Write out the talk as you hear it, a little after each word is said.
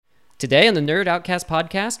Today on the Nerd Outcast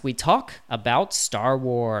podcast, we talk about Star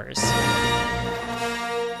Wars.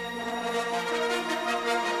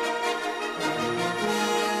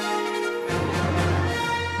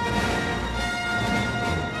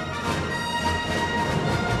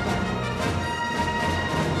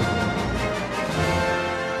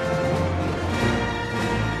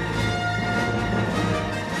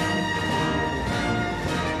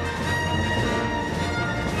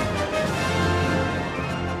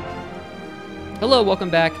 Hello, welcome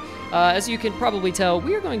back. As you can probably tell,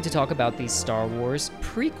 we are going to talk about these Star Wars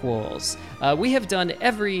prequels. We have done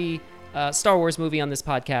every Star Wars movie on this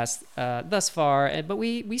podcast thus far, but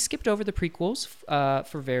we skipped over the prequels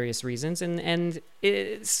for various reasons, and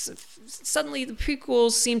suddenly the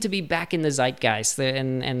prequels seem to be back in the zeitgeist,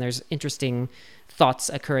 and there's interesting thoughts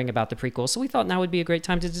occurring about the prequels, so we thought now would be a great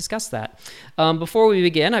time to discuss that. Before we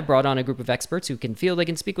begin, I brought on a group of experts who can feel they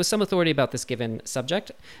can speak with some authority about this given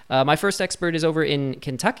subject. My first expert is over in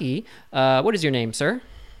Kentucky. What is your name, sir?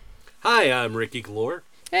 Hi, I'm Ricky Glore.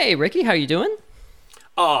 Hey, Ricky, how you doing?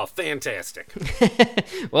 Oh, fantastic.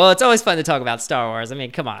 Well, it's always fun to talk about Star Wars. I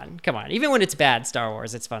mean, come on. Even when it's bad Star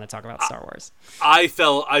Wars, it's fun to talk about Star Wars. I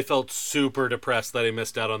felt super depressed that I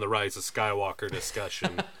missed out on the Rise of Skywalker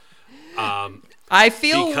discussion. I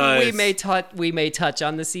feel we may touch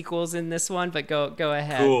on the sequels in this one, but go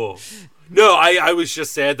ahead. Cool. No, I was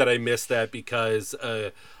just sad that I missed that because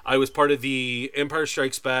I was part of the Empire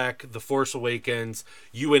Strikes Back, The Force Awakens.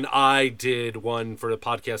 You and I did one for the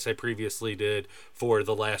podcast I previously did for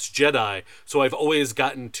The Last Jedi. So I've always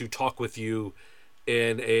gotten to talk with you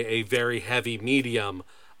in a very heavy medium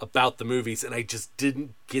about the movies, and I just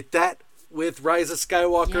didn't get that with Rise of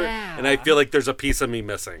Skywalker, and I feel like there's a piece of me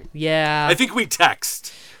missing. Yeah. I think we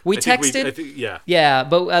text. We texted? Yeah. Yeah,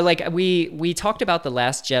 but we talked about The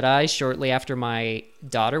Last Jedi shortly after my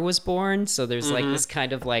daughter was born, so there's like this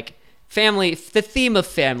kind of like family, the theme of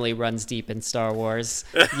family runs deep in Star Wars,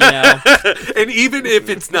 you know. And even if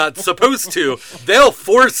it's not supposed to, they'll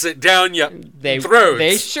force it down your throats.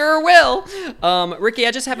 They sure will. Ricky,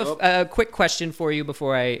 I just have a quick question for you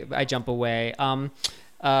before I jump away.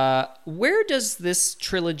 Where does this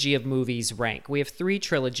trilogy of movies rank? We have 3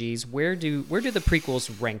 trilogies. Where do the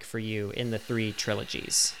prequels rank for you in the 3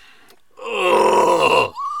 trilogies?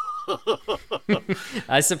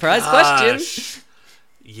 A surprise question.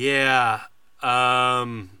 Yeah.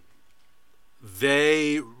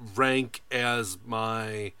 They rank as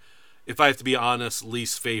my, if I have to be honest,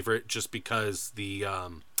 least favorite, just because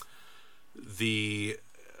I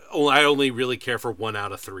only really care for 1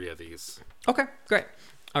 out of 3 of these. Okay, great.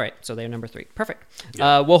 All right, so they're number 3. Perfect.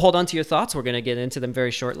 Yeah. We'll hold on to your thoughts. We're going to get into them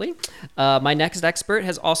very shortly. My next expert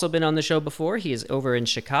has also been on the show before. He is over in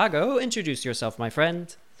Chicago. Introduce yourself, my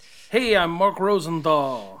friend. Hey, I'm Mark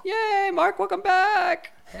Rosenthal. Yay, Mark, welcome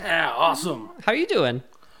back. Yeah, awesome. How are you doing?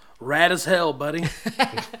 Rad as hell, buddy.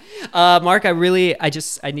 Mark, I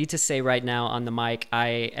need to say right now on the mic, I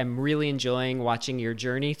am really enjoying watching your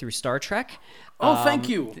journey through Star Trek. Oh, thank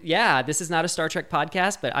you. Yeah, this is not a Star Trek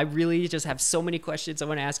podcast, but I really just have so many questions I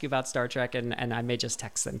want to ask you about Star Trek, and I may just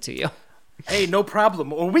text them to you. Hey, no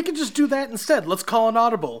problem. Or we can just do that instead. Let's call an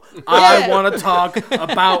audible. Yeah. I want to talk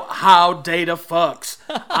about how Data fucks.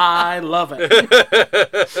 I love it.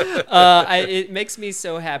 It makes me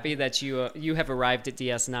so happy that you have arrived at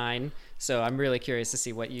DS9. So I'm really curious to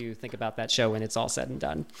see what you think about that show when it's all said and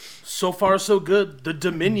done. So far, so good. The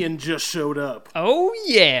Dominion just showed up. Oh,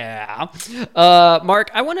 yeah.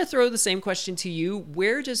 Mark, I want to throw the same question to you.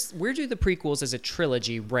 Where do the prequels as a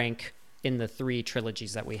trilogy rank in the 3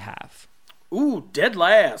 trilogies that we have? Ooh, dead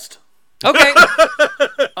last. Okay.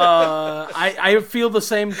 I feel the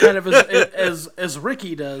same kind of as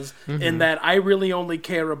Ricky does, in that I really only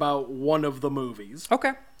care about one of the movies.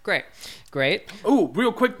 Okay. Great. Ooh,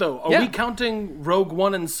 real quick though, are we counting Rogue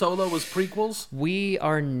One and Solo as prequels? We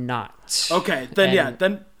are not. Okay,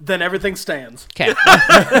 then then everything stands. Okay.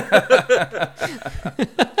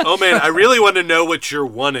 Oh man, I really want to know what your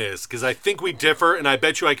 1 is, because I think we differ, and I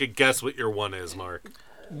bet you I could guess what your 1 is, Mark.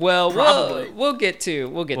 Well, we'll get into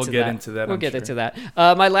that.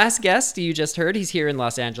 My last guest, you just heard, he's here in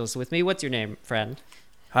Los Angeles with me. What's your name, friend?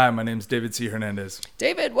 Hi, my name's David C. Hernandez.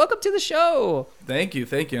 David, welcome to the show. Thank you.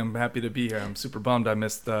 I'm happy to be here. I'm super bummed I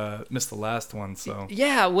missed the last one. So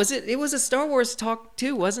yeah, it was a Star Wars talk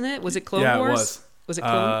too, wasn't it? Was it Clone Wars? Yeah, it was. Was it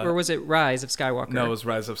Clone or was it Rise of Skywalker? No, it was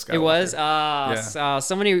Rise of Skywalker. It was?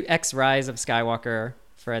 So many ex-Rise of Skywalker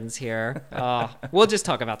friends here. We'll just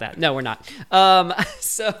talk about that. No, we're not.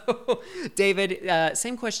 So, David,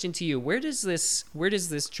 same question to you. Where does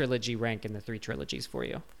this trilogy rank in the 3 trilogies for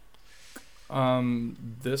you?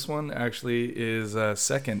 This one actually is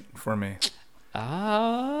second for me.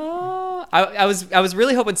 Oh, I was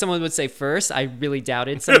really hoping someone would say first. I really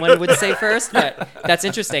doubted someone would say first, but that's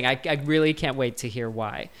interesting. I really can't wait to hear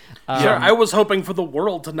why. Sure, I was hoping for the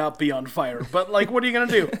world to not be on fire, but like, what are you gonna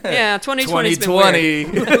do? Yeah, 2020's been weird.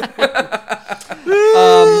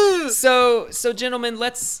 2020. So gentlemen,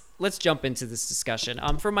 let's jump into this discussion.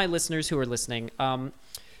 For my listeners who are listening,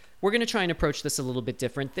 we're going to try and approach this a little bit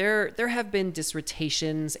different. There have been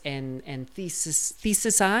dissertations and theses,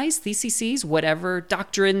 whatever,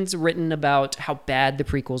 doctrines written about how bad the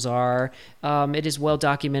prequels are. It is well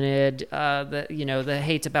documented. The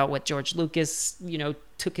hate about what George Lucas,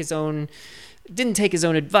 didn't take his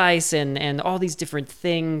own advice and all these different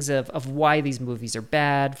things of why these movies are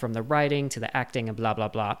bad, from the writing to the acting and blah, blah,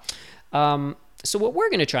 blah. So what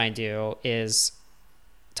we're going to try and do is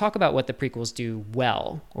talk about what the prequels do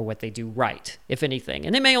well or what they do right, if anything.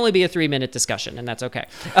 And it may only be a 3-minute discussion, and that's okay.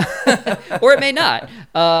 Or it may not.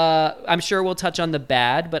 I'm sure we'll touch on the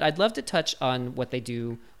bad, but I'd love to touch on what they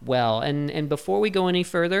do well. And before we go any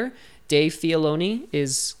further, Dave Filoni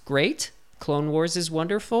is great. Clone Wars is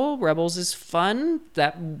wonderful. Rebels is fun.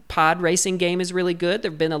 That pod racing game is really good. There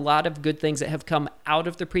have been a lot of good things that have come out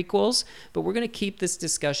of the prequels, but we're going to keep this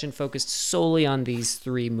discussion focused solely on these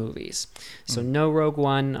 3 movies. So no Rogue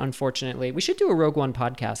One, unfortunately. We should do a Rogue One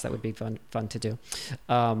podcast. That would be fun to do.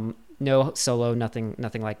 No Solo, nothing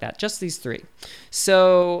like that. Just these 3.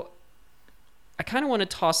 So I kind of want to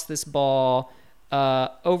toss this ball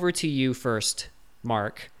over to you first,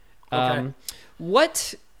 Mark. Okay.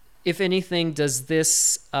 What, if anything, does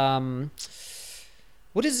this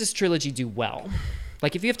what does this trilogy do well?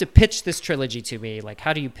 Like, if you have to pitch this trilogy to me, like,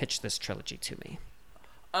 how do you pitch this trilogy to me?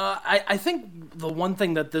 I think the one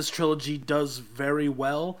thing that this trilogy does very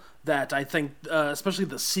well, that I think especially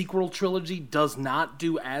the sequel trilogy does not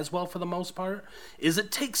do as well for the most part, is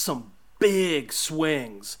it takes some big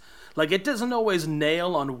swings. Like, it doesn't always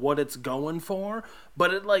nail on what it's going for,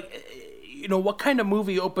 but it, like, what kind of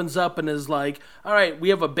movie opens up and is like, all right, we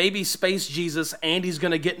have a baby space Jesus and he's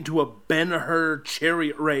going to get into a Ben-Hur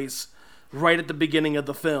chariot race right at the beginning of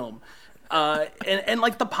the film. And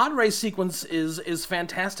like, the pod race sequence is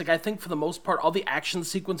fantastic. I think for the most part, all the action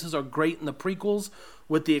sequences are great in the prequels,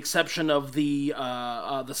 with the exception of the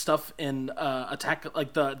stuff in Attack,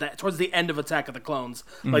 like towards the end of Attack of the Clones,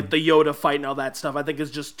 like the Yoda fight and all that stuff. I think is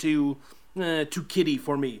just too kiddie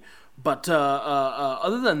for me. But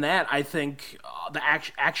other than that, I think the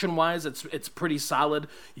action-wise, it's pretty solid.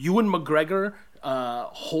 Ewan McGregor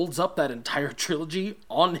holds up that entire trilogy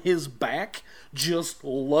on his back, just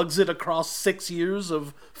lugs it across 6 years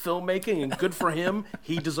of filmmaking, and good for him.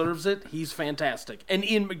 He deserves it. He's fantastic. And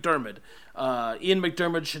Ian McDiarmid. Ian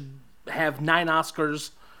McDiarmid should have 9 Oscars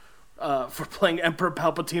for playing Emperor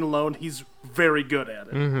Palpatine alone. He's very good at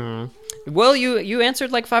it. Mm-hmm. Well, you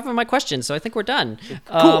answered like 5 of my questions, so I think we're done.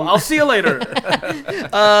 Cool. I'll see you later.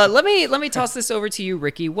 Let me toss this over to you,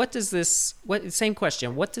 Ricky. Same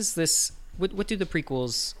question. What do the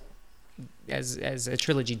prequels as a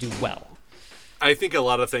trilogy do well? I think a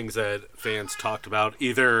lot of things that fans talked about,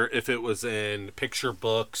 either if it was in picture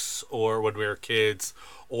books or when we were kids,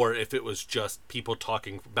 or if it was just people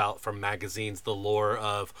talking about from magazines, the lore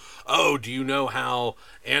of, oh, do you know how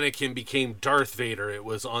Anakin became Darth Vader? It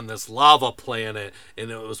was on this lava planet, and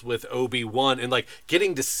it was with Obi-Wan. And, like,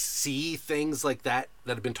 getting to see things like that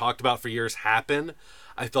have been talked about for years happen,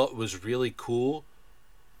 I thought was really cool.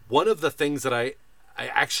 One of the things that I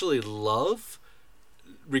actually love,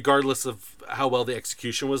 regardless of how well the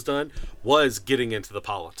execution was done, was getting into the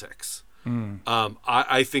politics.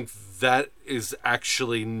 I think that is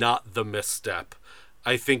actually not the misstep.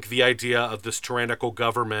 I think the idea of this tyrannical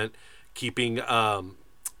government keeping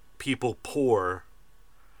people poor,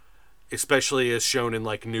 especially as shown in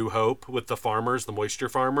like New Hope with the farmers, the moisture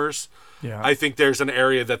farmers, I think there's an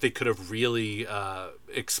area that they could have really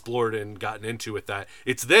explored and gotten into with that.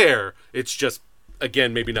 It's there. It's just,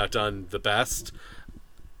 again, maybe not done the best.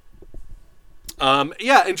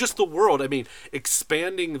 And just the world. I mean,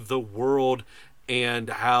 expanding the world and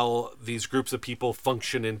how these groups of people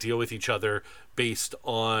function and deal with each other based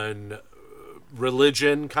on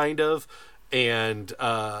religion, kind of, and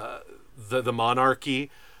the monarchy,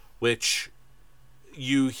 which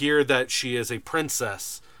you hear that she is a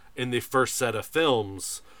princess in the first set of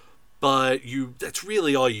films, but that's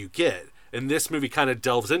really all you get. And this movie kind of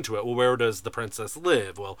delves into it. Well, where does the princess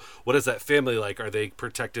live? Well, what is that family like? Are they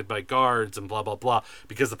protected by guards and blah, blah, blah?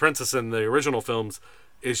 Because the princess in the original films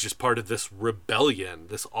is just part of this rebellion,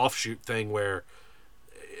 this offshoot thing where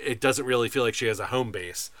it doesn't really feel like she has a home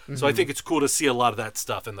base. Mm-hmm. So I think it's cool to see a lot of that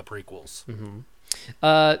stuff in the prequels.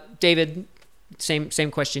 Mm-hmm. David,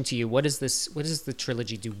 same question to you. What does the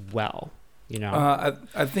trilogy do well? You know,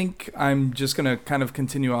 I think I'm just going to kind of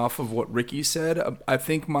continue off of what Ricky said. I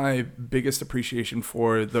think my biggest appreciation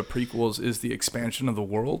for the prequels is the expansion of the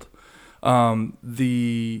world.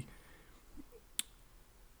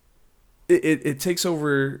 It takes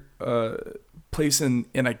over place in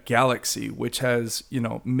a galaxy which has, you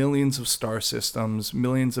know, millions of star systems,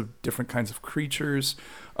 millions of different kinds of creatures,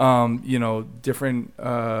 you know, different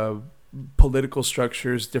political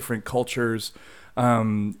structures, different cultures.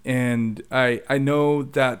 And I know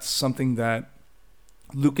that's something that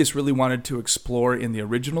Lucas really wanted to explore in the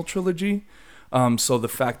original trilogy. So the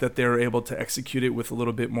fact that they were able to execute it with a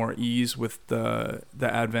little bit more ease with the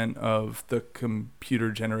advent of the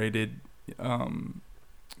computer generated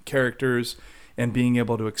characters and being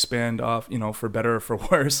able to expand off, you know, for better or for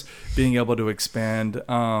worse, being able to expand,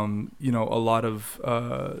 you know, a lot of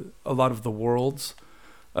the worlds.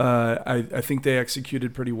 I think they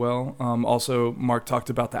executed pretty well. Also, Mark talked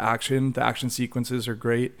about the action. The action sequences are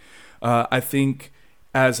great. I think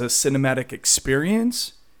as a cinematic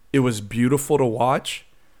experience, it was beautiful to watch.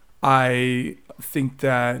 I think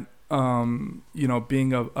that, you know,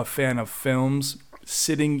 being a fan of films,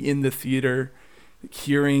 sitting in the theater,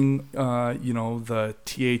 hearing, you know, the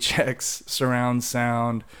THX surround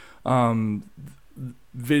sound,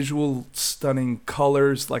 visual stunning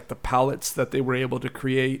colors, like the palettes that they were able to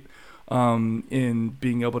create, in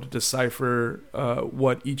being able to decipher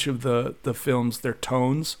what each of the films, their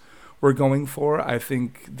tones were going for. I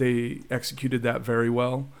think they executed that very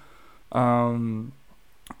well. And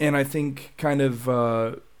I think kind of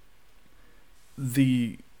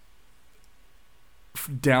the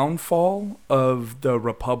downfall of the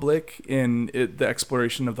Republic in the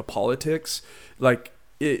exploration of the politics, like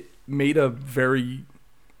it made a very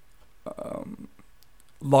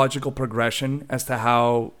logical progression as to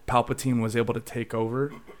how Palpatine was able to take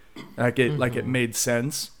over. Like it made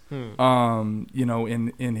sense. You know,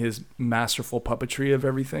 in his masterful puppetry of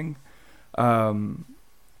everything.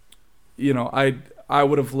 You know, I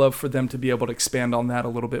would have loved for them to be able to expand on that a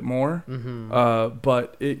little bit more.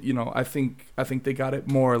 But it, you know, I think they got it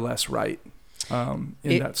more or less right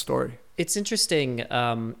in that story. It's interesting.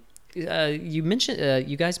 You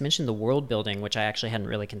guys mentioned the world building, which I actually hadn't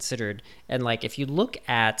really considered. And like, if you look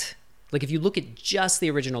at just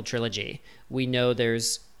the original trilogy, we know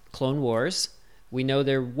there's Clone Wars. We know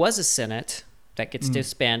there was a Senate that gets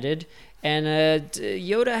disbanded, and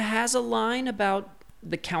Yoda has a line about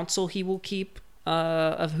the council he will keep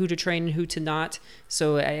of who to train and who to not.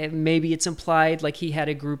 So maybe it's implied like he had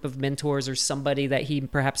a group of mentors or somebody that he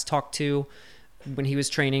perhaps talked to when he was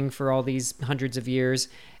training for all these hundreds of years.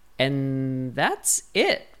 And that's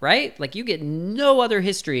it, right? Like, you get no other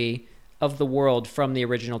history of the world from the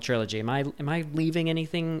original trilogy. Am I leaving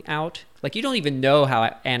anything out? Like, you don't even know how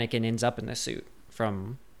Anakin ends up in the suit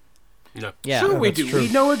from... No. Yeah. Sure we do. true. We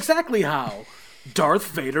know exactly how. Darth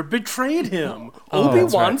Vader betrayed him.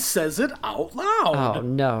 Obi-Wan says it out loud. Oh,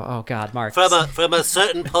 no. Oh, God, Mark. From a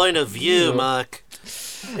certain point of view, Mark.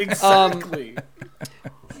 Exactly.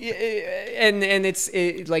 And it's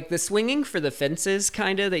like the swinging for the fences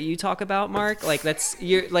kind of that you talk about, Mark. Like,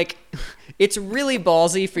 you're like, it's really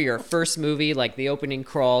ballsy for your first movie, like the opening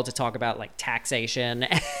crawl, to talk about like taxation.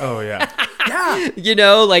 Oh yeah. Yeah. You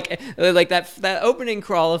know, like that opening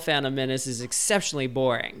crawl of Phantom Menace is exceptionally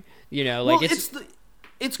boring. You know, like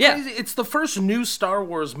It's Yeah. crazy. It's the first new Star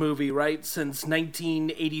Wars movie, right, since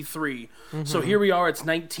 1983. So here we are. It's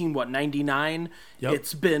 99. Yep.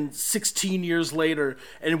 It's been 16 years later,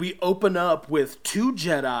 and we open up with two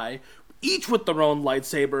Jedi, each with their own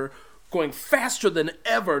lightsaber, going faster than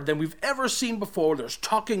we've ever seen before. There's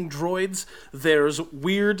talking droids. There's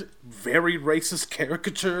weird, very racist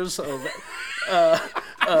caricatures of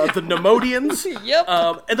the Nemodians. Yep.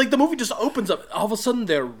 And like the movie just opens up. All of a sudden,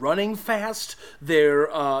 they're running fast. They're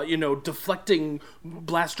deflecting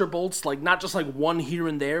blaster bolts, like not just like one here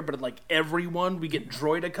and there, but like everyone. We get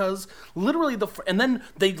droidicas. Literally and then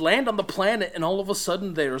they land on the planet, and all of a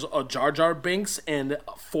sudden, there's a Jar Jar Binks and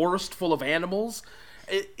a forest full of animals.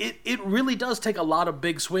 It really does take a lot of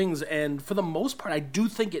big swings, and for the most part, I do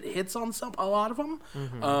think it hits on a lot of them.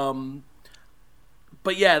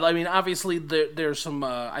 But yeah, I mean, obviously there's some.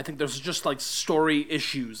 I think there's just like story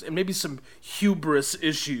issues and maybe some hubris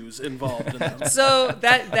issues involved in them. so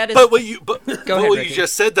that is. But what you Go ahead, what Ricky. you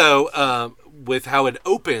just said though, with how it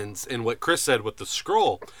opens and what Chris said with the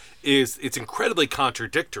scroll, is it's incredibly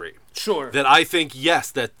contradictory. Sure. That I think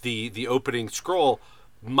that the opening scroll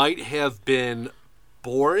might have been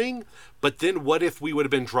boring, but then what if we would have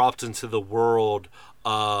been dropped into the world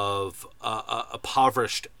of a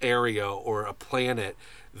impoverished area or a planet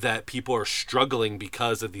that people are struggling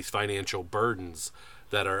because of these financial burdens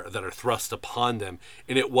that are thrust upon them,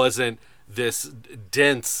 and it wasn't this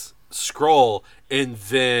dense scroll and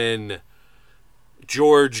then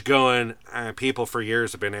George going, people for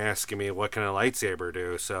years have been asking me what can a lightsaber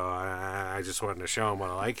do, so I just wanted to show them what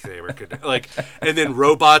a lightsaber could do. Like, and then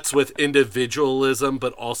robots with individualism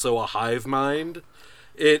but also a hive mind.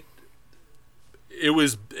 It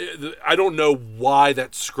was, I don't know why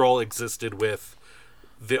that scroll existed with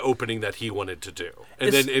the opening that he wanted to do,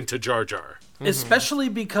 and then into Jar Jar. Especially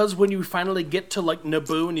because when you finally get to like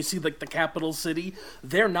Naboo and you see like the capital city,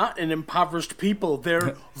 they're not an impoverished people.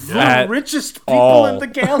 They're the richest people in the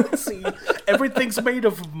galaxy. Everything's made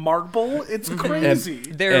of marble. It's crazy.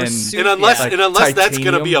 And unless that's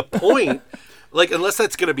going to be a point, unless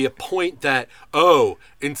that's going to be a point that,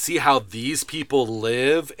 and see how these people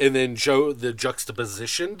live, and then show the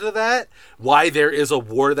juxtaposition to that, why there is a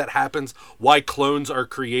war that happens, why clones are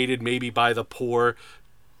created maybe by the poor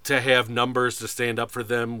to have numbers to stand up for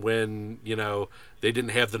them when, they didn't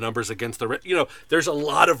have the numbers against the rich. There's a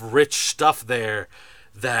lot of rich stuff there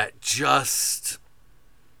that just...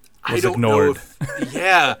 was I don't ignored.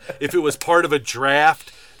 Know if it was part of a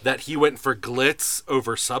draft that he went for glitz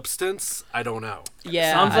over substance, I don't know.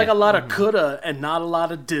 Yeah, sounds like a lot of coulda and not a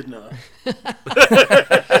lot of didn't.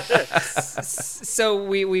 So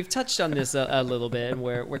we've touched on this a little bit, and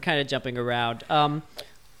we're kind of jumping around.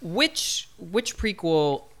 Which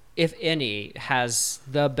prequel, if any, has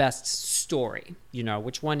the best story?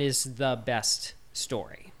 Which one is the best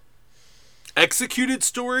story? Executed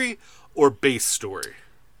story or base story?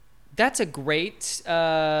 That's a great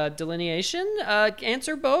delineation.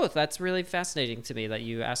 Answer both. That's really fascinating to me that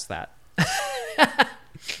you asked that.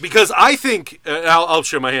 Because I think, I'll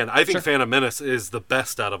show my hand, I think Phantom Menace is the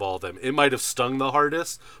best out of all of them. It might have stung the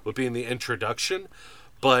hardest with being the introduction,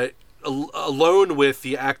 but alone with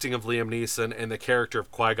the acting of Liam Neeson and the character of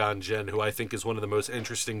Qui-Gon Jinn, who I think is one of the most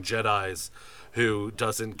interesting Jedis who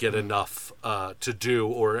doesn't get enough to do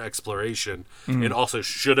or exploration, and also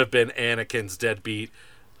should have been Anakin's deadbeat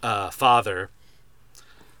father.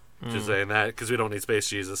 Just saying that because we don't need Space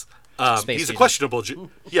Jesus. He's a questionable.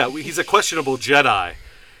 He's a questionable Jedi.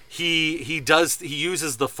 He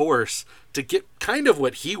uses the Force to get kind of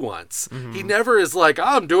what he wants. He never is like,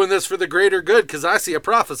 I'm doing this for the greater good because I see a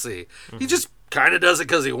prophecy. He just kind of does it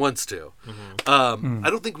because he wants to. I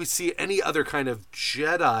don't think we see any other kind of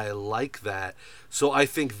Jedi like that. So I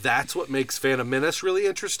think that's what makes Phantom Menace really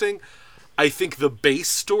interesting. I think the base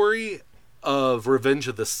story of Revenge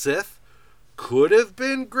of the Sith could have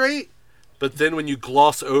been great, but then when you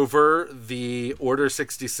gloss over the Order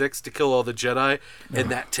 66 to kill all the Jedi, and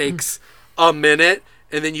that takes a minute,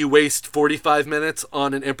 and then you waste 45 minutes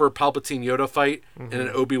on an Emperor Palpatine Yoda fight and an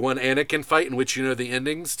Obi-Wan Anakin fight, in which you know the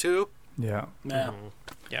endings to. Yeah. Yeah.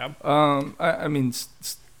 I mean,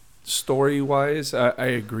 story-wise, I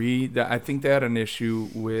agree that I think they had an issue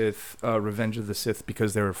with Revenge of the Sith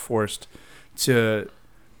because they were forced to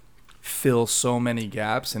fill so many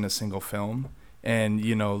gaps in a single film. And,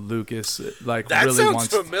 Lucas, that really wants... That sounds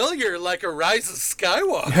familiar, like a Rise of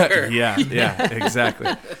Skywalker. yeah,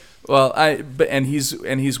 exactly. Well,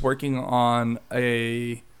 he's working on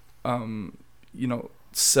a,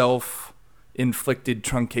 self-inflicted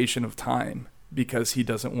truncation of time because he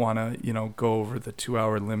doesn't want to, go over the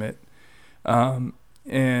 2-hour limit. But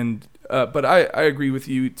I agree with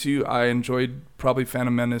you too. I enjoyed probably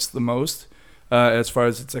Phantom Menace the most as far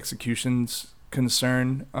as its execution's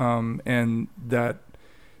concerned, and that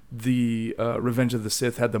the Revenge of the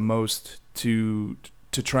Sith had the most to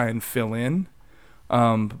try and fill in.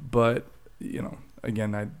 But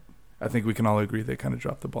again, I think we can all agree they kind of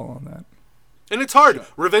dropped the ball on that. And it's hard.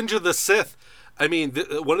 Revenge of the Sith. I mean,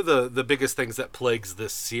 one of the biggest things that plagues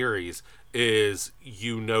this series is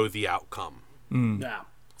the outcome. Yeah.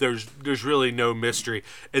 There's really no mystery.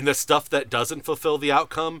 And the stuff that doesn't fulfill the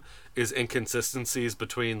outcome is inconsistencies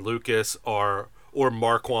between Lucas or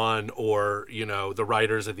Marquand or, the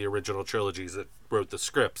writers of the original trilogies that wrote the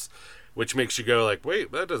scripts, which makes you go like,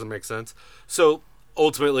 wait, that doesn't make sense. So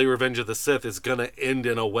ultimately Revenge of the Sith is going to end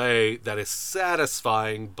in a way that is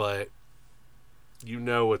satisfying, but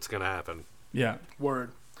what's going to happen. Yeah.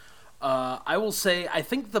 Word. I will say, I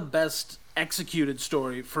think the best executed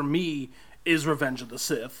story for me is Revenge of the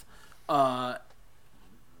Sith.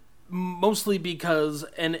 Mostly because,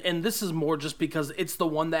 and this is more just because it's the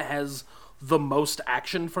one that has the most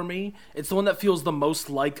action for me. It's the one that feels the most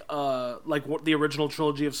like what the original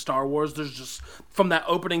trilogy of Star Wars. There's just, from that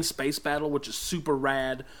opening space battle, which is super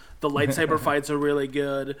rad, the lightsaber fights are really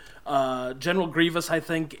good. General Grievous, I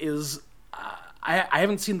think, is... I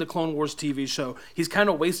haven't seen the Clone Wars TV show. He's kind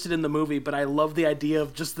of wasted in the movie, but I love the idea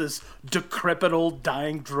of just this decrepit old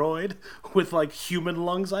dying droid with like human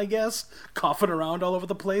lungs, I guess, coughing around all over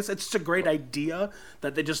the place. It's just a great idea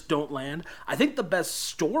that they just don't land. I think the best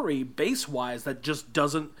story, base-wise, that just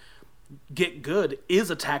doesn't get good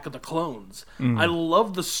is Attack of the Clones. I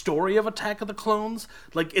love the story of Attack of the Clones.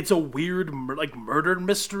 Like, it's a weird murder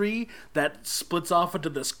mystery that splits off into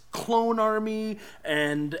this clone army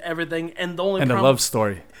and everything. And the only And a love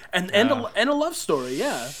story. and a love story,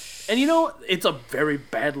 yeah. And you know, it's a very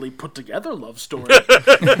badly put together love story.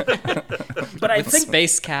 But I think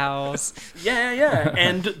Space cows. yeah.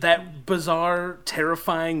 And that bizarre,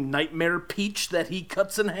 terrifying nightmare peach that he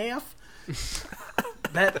cuts in half.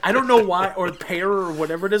 That, I don't know why, or pear or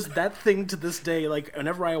whatever it is, that thing to this day, like,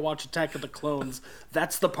 whenever I watch Attack of the Clones,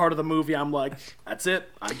 that's the part of the movie I'm like, that's it,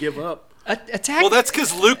 I give up. Attack. Well, that's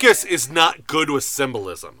because Lucas is not good with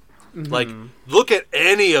symbolism. Like, look at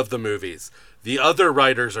any of the movies. The other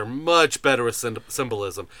writers are much better with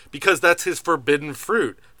symbolism because that's his forbidden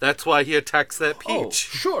fruit. That's why he attacks that peach. Oh,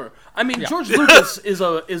 sure. I mean, George Lucas is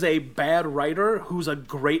a bad writer who's a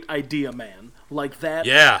great idea man. Like that.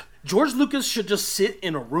 Yeah. George Lucas should just sit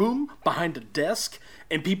in a room behind a desk,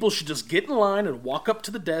 and people should just get in line and walk up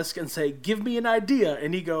to the desk and say, "Give me an idea."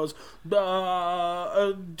 And he goes,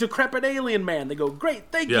 "A decrepit alien man." They go,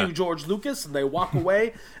 "Great, thank you, George Lucas." And they walk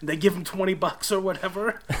away, and they give him $20 or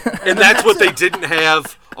whatever. And that's what they didn't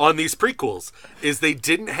have on these prequels, is they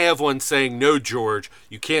didn't have one saying, "No, George,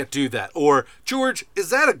 you can't do that." Or, "George, is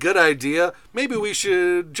that a good idea? Maybe we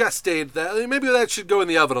should gestate that. Maybe that should go in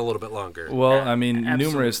the oven a little bit longer." Well, I mean, Absolutely.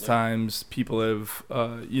 numerous times people have,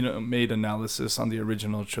 made analysis on the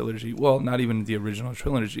original trilogy. Well, not even the original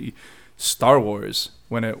trilogy. Star Wars,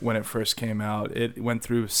 when it first came out, it went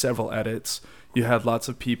through several edits. You had lots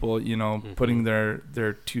of people, putting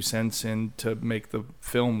their 2 cents in to make the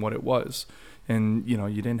film what it was. And, you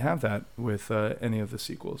didn't have that with any of the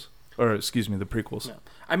sequels. Or, excuse me, the prequels. Yeah.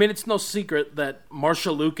 I mean, it's no secret that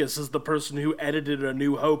Marcia Lucas is the person who edited A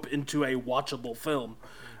New Hope into a watchable film.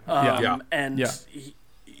 And,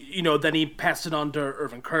 then he passed it on to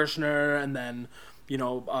Irvin Kershner, and then,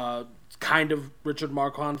 kind of Richard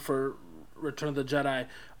Marquand for Return of the Jedi.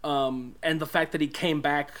 And the fact that he came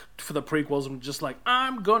back for the prequels and was just like,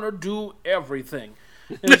 "I'm gonna do everything."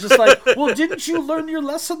 And it's just like, well, didn't you learn your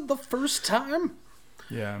lesson the first time?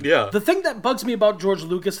 Yeah. The thing that bugs me about George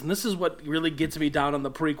Lucas, and this is what really gets me down on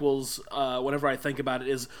the prequels whenever I think about it,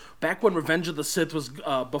 is back when Revenge of the Sith was,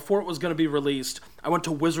 before it was going to be released, I went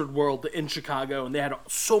to Wizard World in Chicago, and they had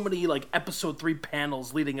so many, Episode 3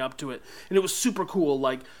 panels leading up to it, and it was super cool.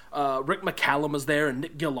 Rick McCallum was there, and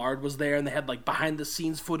Nick Gillard was there, and they had,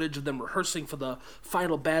 behind-the-scenes footage of them rehearsing for the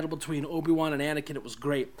final battle between Obi-Wan and Anakin. It was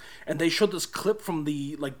great. And they showed this clip from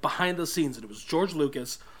the, behind-the-scenes, and it was George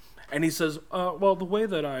Lucas. And he says, well, the way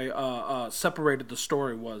that I separated the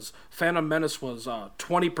story was Phantom Menace was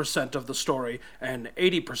 20% of the story and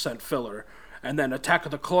 80% filler. And then Attack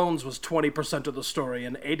of the Clones was 20% of the story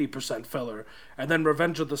and 80% filler. And then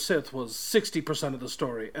Revenge of the Sith was 60% of the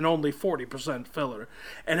story and only 40% filler.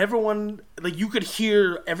 And everyone, you could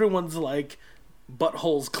hear everyone's,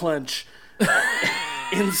 buttholes clench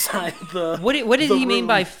inside the... What did the he mean room.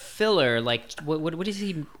 by filler? What is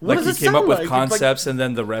he... What Like, does he it came up sound with like? concepts, and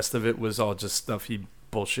then the rest of it was all just stuff he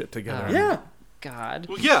bullshit together. Yeah. God.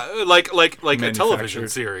 Well, yeah, like a television Manufactured.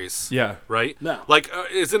 series. Yeah. Right? No.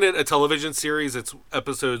 Isn't it a television series? It's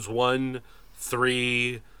episodes 1,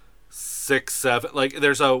 3, 6, 7.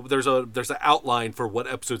 There's an outline for what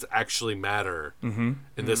episodes actually matter in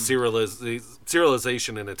the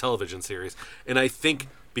serialization in a television series. And I think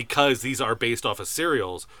because these are based off of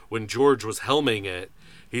serials, when George was helming it,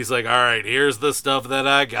 he's like, all right, here's the stuff that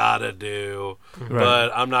I gotta do,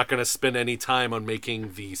 but I'm not going to spend any time on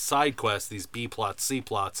making the side quests, these B plots, C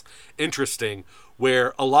plots, interesting,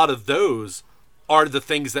 where a lot of those are the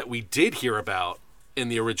things that we did hear about in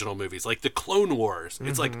the original movies, like the Clone Wars.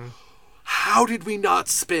 It's like, how did we not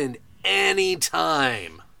spend any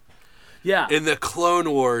time in the Clone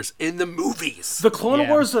Wars in the movies? The Clone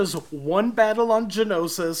Wars is one battle on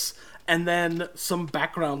Geonosis and then some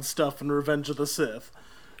background stuff in Revenge of the Sith.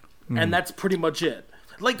 And that's pretty much it.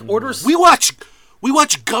 Order... We watch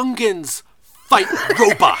Gungans fight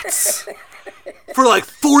robots for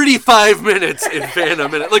 45 minutes in Phantom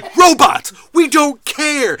Menace. Robots! We don't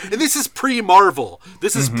care! And this is pre-Marvel.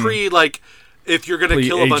 This is pre, if you're going to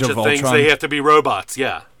kill a bunch of things, Ultron. they have to be robots.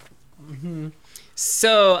 Yeah.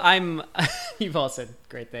 So you've all said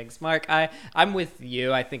great things, Mark. I'm with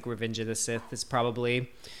you. I think Revenge of the Sith is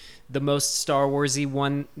probably the most Star Warsy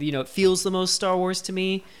one. It feels the most Star Wars to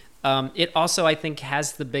me. It also, I think,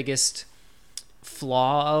 has the biggest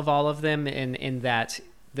flaw of all of them in that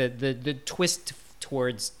the twist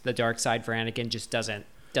towards the dark side for Anakin just doesn't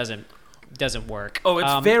work. Oh,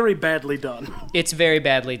 it's very badly done. It's very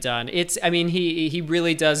badly done. He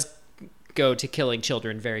really does go to killing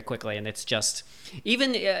children very quickly, and it's just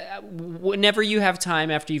even whenever you have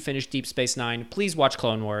time after you finish Deep Space Nine, please watch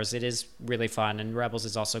Clone Wars. It is really fun, and Rebels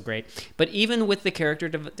is also great. But even with the character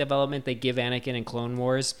development they give Anakin in Clone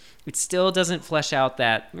Wars, it still doesn't flesh out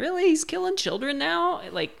that really he's killing children now.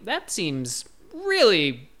 Like, that seems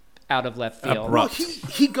really out of left field. Well,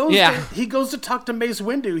 he goes to talk to Mace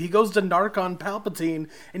Windu. He goes to narc on Palpatine,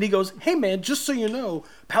 and he goes, "Hey man, just so you know,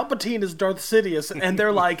 Palpatine is Darth Sidious." And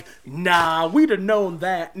they're like, "Nah, we'd have known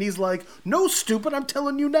that." And he's like, "No, stupid, I'm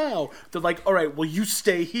telling you now." They're like, "All right, well, you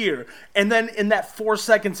stay here." And then in that 4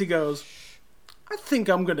 seconds, he goes, "I think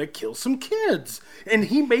I'm gonna kill some kids," and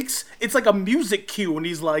he makes it's like a music cue, and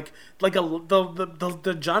he's like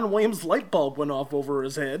the John Williams light bulb went off over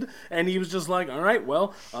his head, and he was just like, "All right,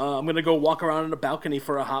 well, I'm gonna go walk around in a balcony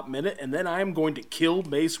for a hot minute, and then I am going to kill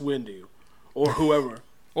Mace Windu, or whoever,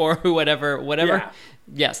 or whatever. Yeah.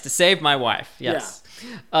 Yes, to save my wife. Yes.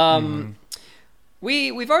 Yeah.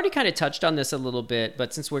 We've already kind of touched on this a little bit,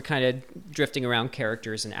 but since we're kind of drifting around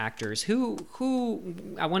characters and actors, who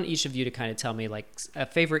I want each of you to kind of tell me like a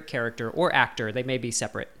favorite character or actor. They may be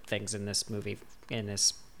separate things in this movie, in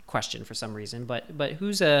this question for some reason, but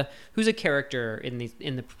who's a character in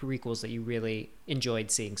the prequels that you really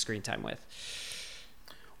enjoyed seeing screen time with?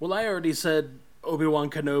 Well, I already said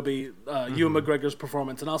Obi-Wan Kenobi, Ewan McGregor's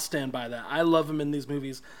performance, and I'll stand by that. I love him in these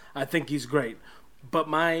movies. I think he's great. But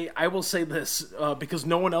I will say this, because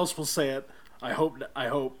no one else will say it, I hope,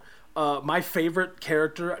 my favorite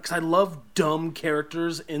character, because I love dumb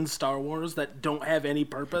characters in Star Wars that don't have any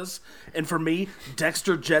purpose, and for me,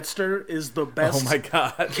 Dexter Jettster is the best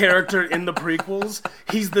character in the prequels.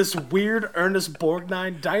 He's this weird Ernest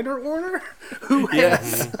Borgnine diner owner who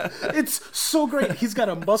has, it's so great. He's got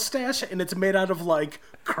a mustache, and it's made out of, like,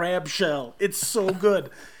 crab shell. It's so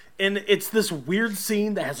good. And it's this weird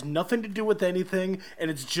scene that has nothing to do with anything,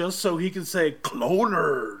 and it's just so he can say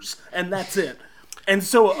 "cloners," and that's it. And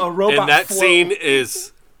so a robot. And that scene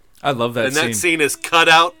is. I love that scene. And that scene is cut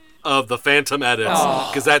out of the Phantom edits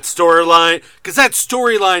because that storyline.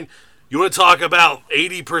 You want to talk about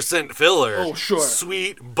 80% filler? Oh, sure.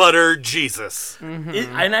 Sweet butter Jesus.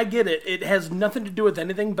 Mm-hmm. And I get it. It has nothing to do with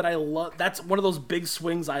anything, but I love. That's one of those big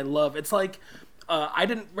swings I love. It's like. I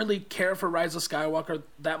didn't really care for Rise of Skywalker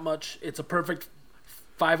that much. It's a perfect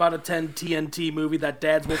 5 out of 10 TNT movie that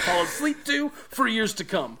dads will fall asleep to for years to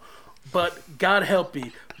come. But God help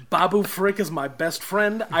me, Babu Frick is my best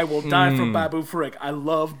friend. I will die for Babu Frick. I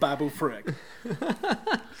love Babu Frick.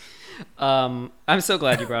 I'm so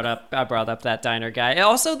glad you brought up that diner guy.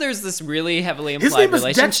 Also, there's this really heavily implied His name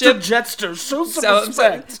relationship. is Dexter Jettster. Show some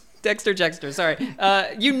respect. Dexter Jettster, sorry.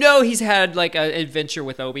 He's had like an adventure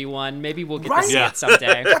with Obi-Wan. Maybe we'll get to see it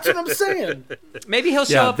someday. That's what I'm saying. Maybe he'll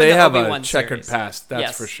show up in they the have Obi-Wan a checkered series. past,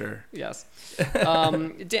 that's for sure. Yes.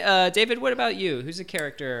 David, what about you? Who's a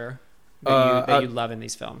character that you love in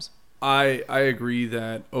these films? I agree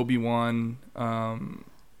that Obi-Wan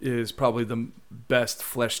is probably the best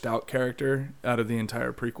fleshed out character out of the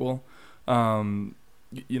entire prequel. Ewan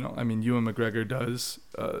McGregor does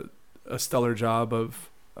a stellar job of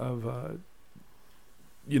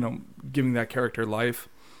giving that character life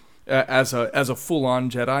as a full-on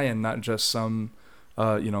Jedi and not just some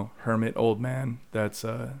hermit old man that's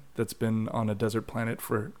been on a desert planet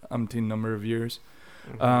for umpteen number of years.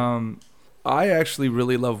 Mm-hmm. I actually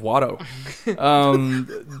really love Watto.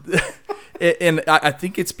 And I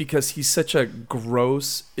think it's because he's such a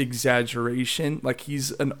gross exaggeration. Like, he's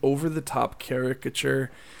an over-the-top caricature,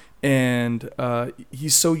 and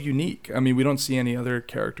he's so unique. I mean, we don't see any other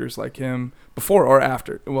characters like him before or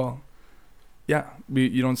after. Well, yeah,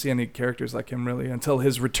 you don't see any characters like him really until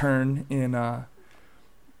his return in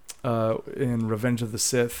Revenge of the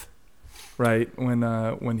Sith, right?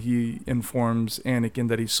 When he informs Anakin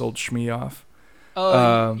that he sold Shmi off.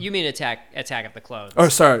 Oh, you mean Attack of the Clones? Oh,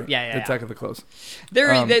 sorry. Yeah. Attack of the Clones.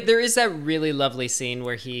 There is that really lovely scene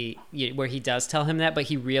where he does tell him that, but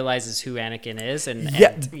he realizes who Anakin is, and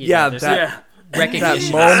that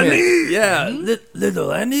recognition. That moment. Yeah,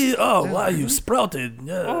 little Annie. Oh, wow, you sprouted.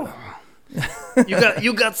 Yeah. Oh.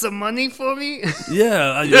 You got some money for me?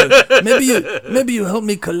 Yeah, maybe you help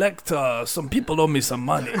me collect. Some people owe me some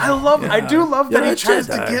money. I do love that he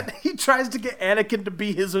tries to get Anakin to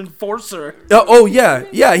be his enforcer.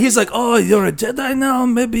 Yeah. He's like, oh, you're a Jedi now.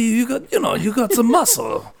 Maybe you got some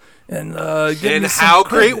muscle. And how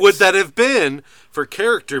great would that have been for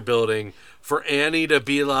character building for Annie to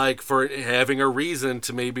be like, for having a reason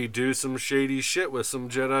to maybe do some shady shit with some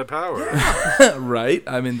Jedi power. Right?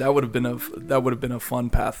 I mean, that would have been a fun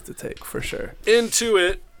path to take for sure. Into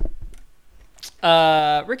it.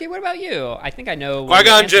 Ricky, what about you? I think I know what your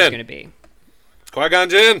Qui-Gon answer's Jinn. going to be. Qui-Gon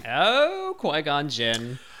Jinn. Oh, Qui-Gon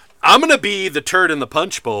Jinn. I'm going to be the turd in the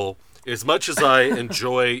punch bowl. As much as I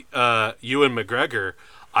enjoy Ewan McGregor,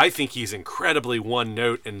 I think he's incredibly one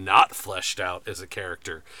note and not fleshed out as a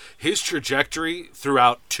character. His trajectory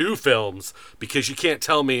throughout 2 films, because you can't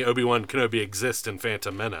tell me Obi-Wan Kenobi exists in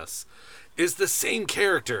Phantom Menace, is the same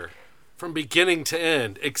character from beginning to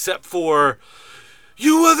end, except for,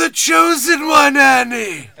 you are the chosen one,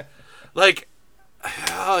 Annie! Like,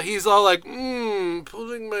 he's all like,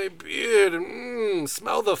 pulling my beard, and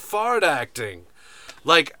smell the fart acting.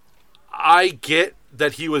 Like, I get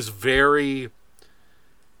that he was very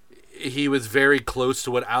close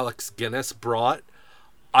to what Alex Guinness brought.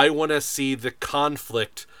 I want to see the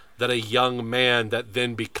conflict that a young man that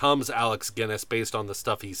then becomes Alex Guinness based on the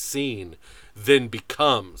stuff he's seen then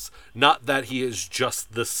becomes. Not that he is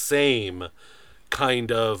just the same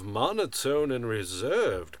kind of monotone and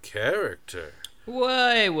reserved character.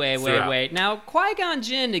 Wait. Now, Qui-Gon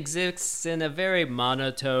Jinn exists in a very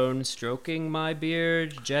monotone, stroking my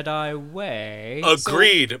beard Jedi way.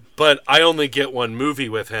 Agreed, but I only get one movie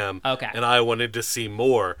with him. Okay. And I wanted to see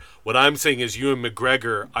more. What I'm saying is Ewan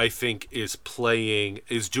McGregor, I think, is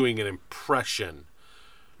doing an impression.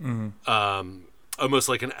 Almost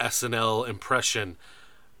like an SNL impression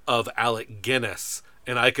of Alec Guinness.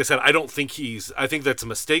 And like I said, I think that's a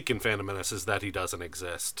mistake in Phantom Menace, is that he doesn't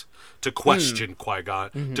exist. To question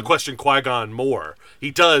Qui-Gon, to question Qui-Gon more. He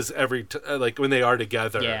does like when they are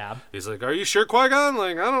together. Yeah. He's like, "Are you sure, Qui-Gon?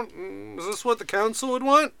 Like, is this what the council would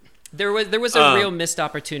want?" There was a real missed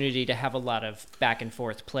opportunity to have a lot of back and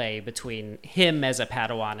forth play between him as a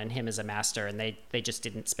Padawan and him as a master, and they just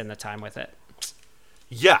didn't spend the time with it.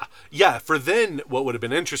 Yeah. For then, what would have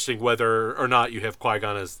been interesting, whether or not you have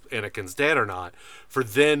Qui-Gon as Anakin's dad or not, for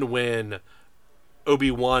then when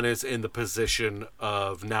Obi-Wan is in the position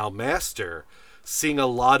of now master, seeing a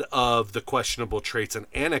lot of the questionable traits in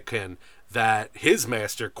Anakin that his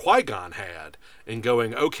master Qui-Gon had, and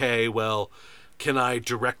going, okay, well, can I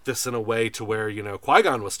direct this in a way to where,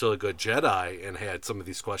 Qui-Gon was still a good Jedi and had some of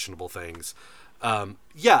these questionable things.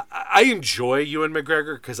 I enjoy Ewan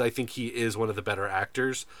McGregor because I think he is one of the better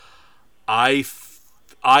actors. I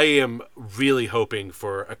am really hoping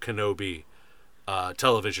for a Kenobi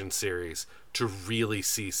television series to really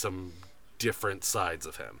see some different sides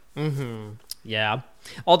of him. Yeah.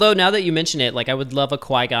 Although now that you mention it, like, I would love a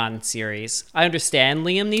Qui-Gon series. I understand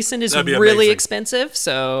Liam Neeson is That'd be really amazing. expensive,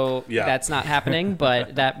 so Yeah. that's not happening,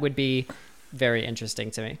 but that would be very interesting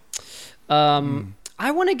to me. I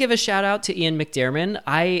want to give a shout out to Ian McDiarmid.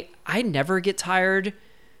 I never get tired.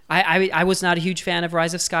 I was not a huge fan of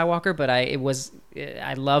Rise of Skywalker, but I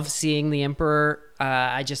love seeing the Emperor.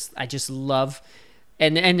 I just love,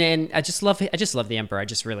 and I just love the Emperor. I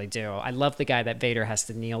just really do. I love the guy that Vader has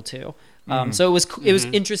to kneel to. So it was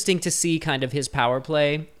interesting to see kind of his power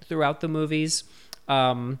play throughout the movies.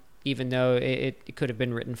 Even though it could have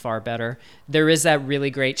been written far better. There is that really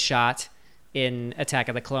great shot in Attack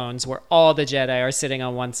of the Clones where all the Jedi are sitting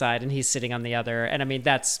on one side and he's sitting on the other. And I mean,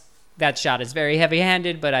 that shot is very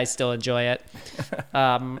heavy-handed, but I still enjoy it.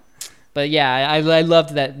 But yeah, I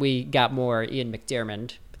loved that we got more Ian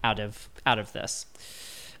McDiarmid out of this.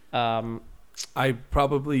 I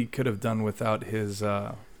probably could have done without his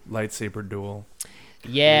lightsaber duel.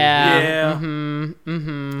 Yeah.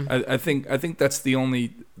 I think that's the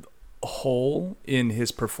only hole in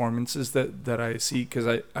his performances that I see,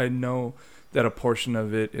 because I know that a portion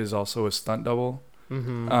of it is also a stunt double.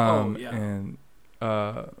 And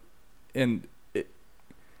it,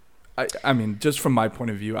 I mean, just from my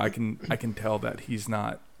point of view, I can tell that he's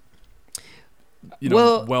not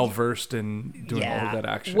well versed in doing all of that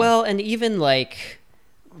action. Well, and even like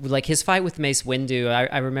his fight with Mace Windu,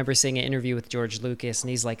 I remember seeing an interview with George Lucas, and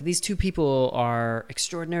he's like, these two people are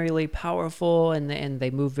extraordinarily powerful, and they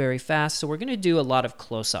move very fast, so we're going to do a lot of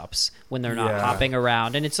close-ups when they're not hopping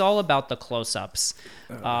around, and it's all about the close-ups.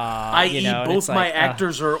 I.e., both my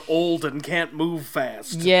actors are old and can't move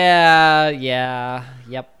fast. Yep,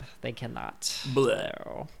 they cannot.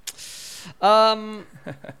 So.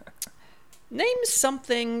 Name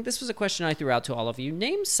something, this was a question I threw out to all of you.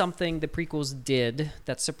 Name something the prequels did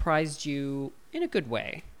that surprised you in a good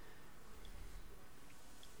way.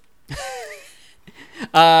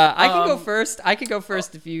 I can go first. I can go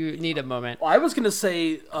first if you need a moment. I was going to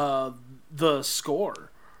say the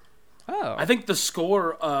score. Oh. I think the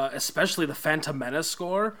score, especially the Phantom Menace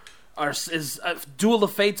score, Duel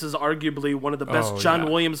of Fates is arguably one of the best John yeah.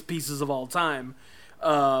 Williams pieces of all time,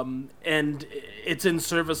 and it's in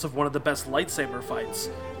service of one of the best lightsaber fights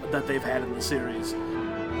that they've had in the series.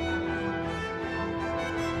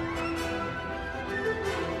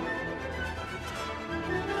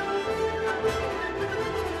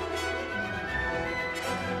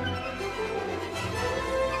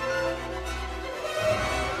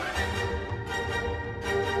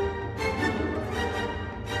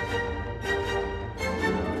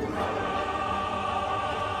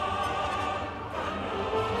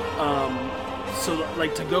 So,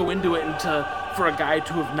 like, to go into it and for a guy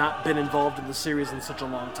to have not been involved in the series in such a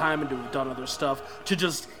long time and to have done other stuff, to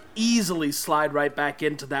just easily slide right back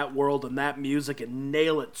into that world and that music and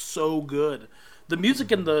nail it so good. The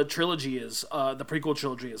music in the trilogy the prequel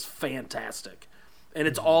trilogy is fantastic. And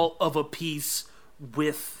it's all of a piece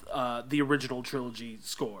with the original trilogy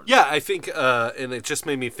scores. Yeah, I think, and it just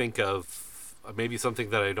made me think of maybe something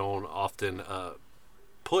that I don't often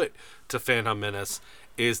put to Phantom Menace,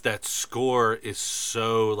 is that score is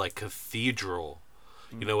so like cathedral,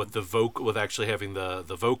 you know, with the with actually having the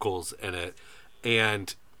vocals in it.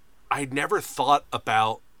 And I never thought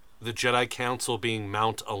about the Jedi Council being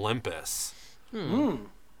Mount Olympus.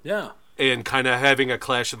 Yeah. And kind of having a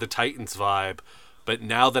Clash of the Titans vibe. But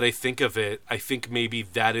now that I think of it, I think maybe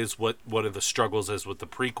that is what one of the struggles is with the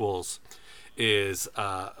prequels, is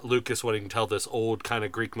Lucas wanting to tell this old kind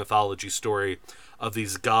of Greek mythology story of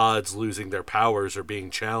these gods losing their powers or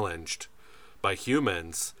being challenged by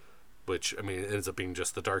humans, which, I mean, it ends up being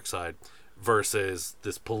just the dark side, versus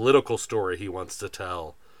this political story he wants to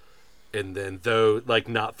tell. And then, though, like,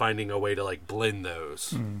 not finding a way to, like, blend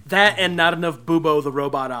those. That and not enough Bubo the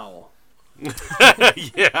robot owl.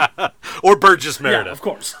 Yeah. Or Burgess Meredith. Yeah, of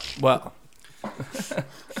course. Well,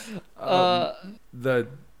 the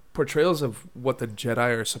portrayals of what the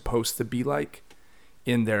Jedi are supposed to be like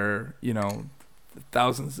in their,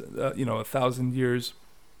 thousands, 1,000 years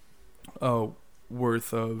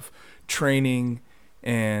worth of training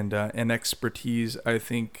and expertise. I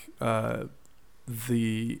think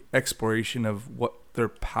the exploration of what their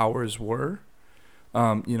powers were,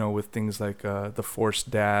 with things like the Force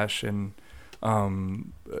Dash and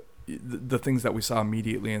the things that we saw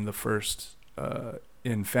immediately in the first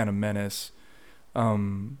in Phantom Menace.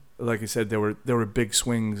 Like I said, there were big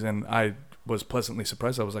swings, and I was pleasantly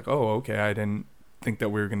surprised. I was like, oh, okay, I didn't think that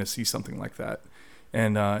we were going to see something like that.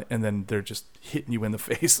 And then they're just hitting you in the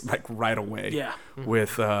face like right away. Yeah.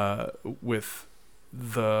 With the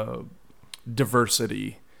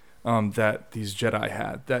diversity that these Jedi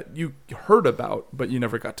had that you heard about, but you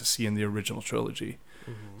never got to see in the original trilogy.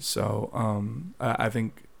 So I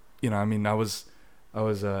think, I was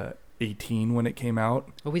 18 when it came out.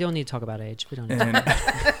 Well, we don't need to talk about age. We don't need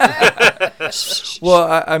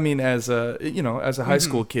Well, I mean, as a high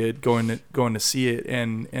school kid going to see it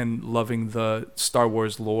and loving the Star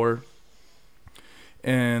Wars lore,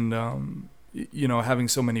 and having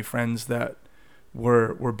so many friends that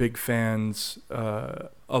were big fans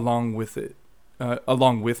along with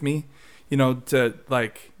me, to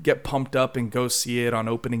like get pumped up and go see it on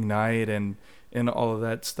opening night and all of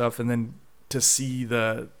that stuff, and then to see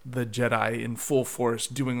the Jedi in full force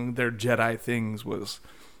doing their Jedi things was,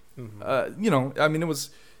 it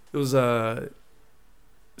was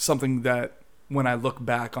something that when I look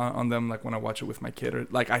back on them, like when I watch it with my kid, or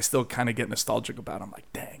like I still kind of get nostalgic about. I'm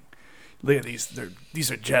like, dang, look at these are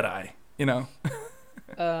Jedi,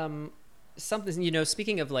 Something,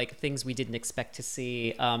 speaking of like things we didn't expect to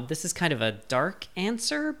see, this is kind of a dark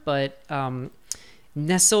answer, but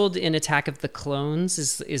nestled in Attack of the Clones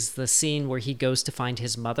is the scene where he goes to find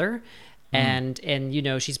his mother, and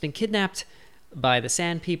she's been kidnapped by the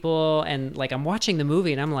Sand People, and like I'm watching the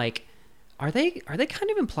movie and I'm like, are they kind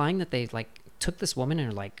of implying that they like took this woman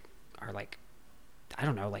and are I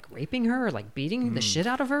don't know, like raping her or like beating the shit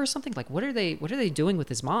out of her or something? Like what are they doing with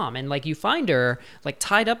his mom? And like you find her like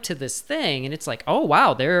tied up to this thing, and it's like, oh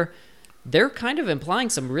wow, they're kind of implying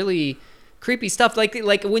some really creepy stuff, like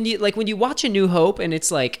when you watch A New Hope and it's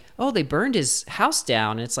like, oh, they burned his house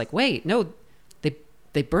down, and it's like, wait, no,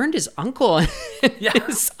 they burned his uncle and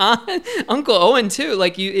his aunt, Uncle Owen too.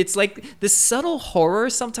 Like it's like this subtle horror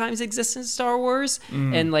sometimes exists in Star Wars,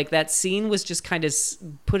 and like that scene was just kind of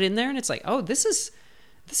put in there, and it's like, oh, this is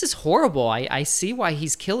horrible. I see why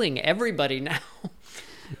he's killing everybody now.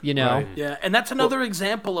 Right. Yeah, and that's another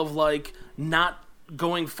example of like not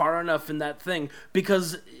going far enough in that thing,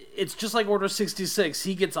 because it's just like Order 66.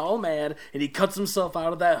 He gets all mad and he cuts himself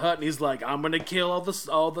out of that hut and he's like, I'm gonna kill all the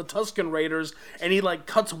Tusken Raiders, and he like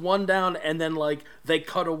cuts one down, and then like they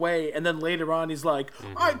cut away, and then later on he's like,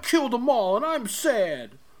 I killed them all and I'm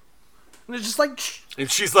sad. And it's just like, shh. And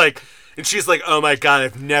she's like, oh my God,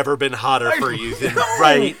 I've never been hotter for you than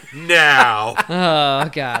right now. Oh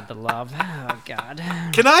God, the love. Oh God.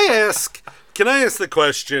 Can I ask the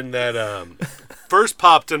question that first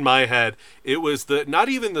popped in my head? It was not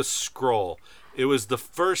even the scroll. It was the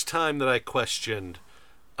first time that I questioned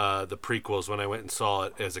the prequels when I went and saw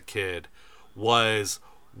it as a kid. Was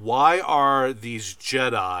why are these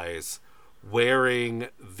Jedis wearing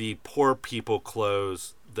the poor people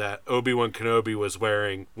clothes that Obi-Wan Kenobi was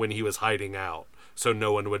wearing when he was hiding out, so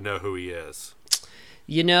no one would know who he is?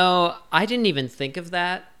 You know, I didn't even think of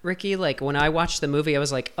that, Ricky. Like, when I watched the movie, I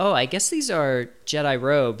was like, oh, I guess these are Jedi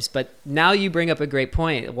robes. But now you bring up a great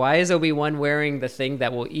point. Why is Obi-Wan wearing the thing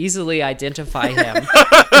that will easily identify him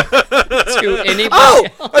to anybody else?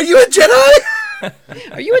 Are you a Jedi?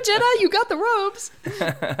 Are you a Jedi? You got the robes.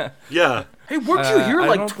 Yeah. Hey, weren't you here I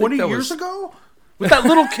like don't think 20 that years was- ago? With that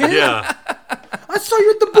little kid? Yeah. I saw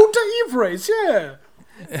you at the Bunta Eve race, yeah.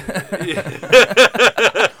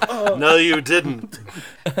 No, you didn't.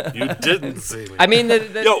 You didn't see me. I mean,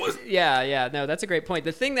 Yo, yeah, no, that's a great point.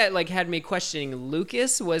 The thing that like had me questioning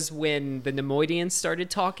Lucas was when the Nemoidians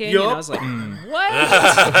started talking, and I was like,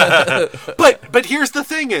 what? But here's the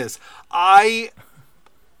thing: is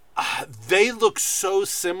they look so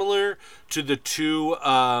similar to the two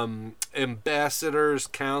ambassadors,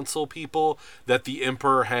 council people that the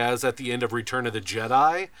Emperor has at the end of Return of the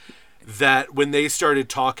Jedi, that when they started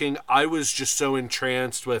talking, I was just so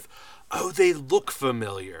entranced with, oh, they look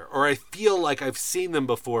familiar, or I feel like I've seen them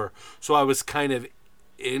before. So I was kind of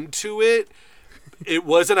into it. It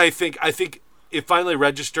wasn't, I think it finally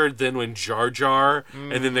registered then when Jar Jar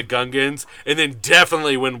and then the Gungans, and then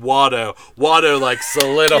definitely when Watto like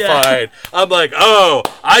solidified. Yeah. I'm like, oh,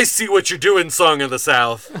 I see what you're doing, Song of the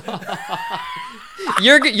South.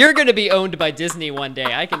 You're going to be owned by Disney one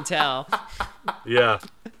day, I can tell. Yeah.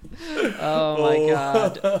 Oh my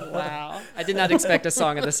God! Wow, I did not expect a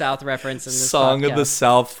Song of the South reference in this Song podcast. of the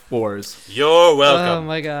South Wars. You're welcome. Oh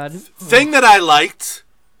my God! Thing that I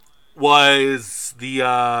was the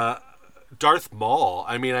Darth Maul.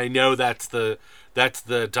 I mean, I know that's the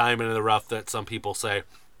diamond in the rough that some people say.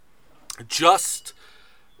 Just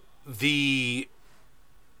the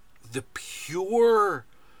pure.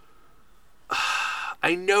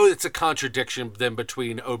 I know it's a contradiction then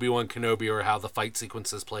between Obi-Wan Kenobi or how the fight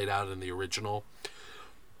sequences played out in the original,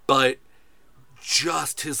 but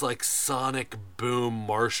just his like sonic boom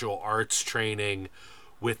martial arts training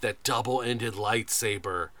with that double-ended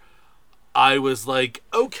lightsaber, I was like,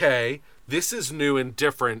 okay, this is new and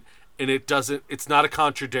different, and it's not a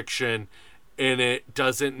contradiction, and it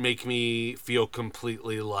doesn't make me feel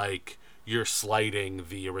completely like you're slighting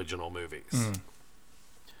the original movies.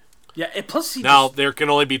 Yeah, plus there can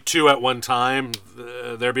only be two at one time.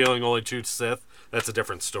 There being only two Sith, that's a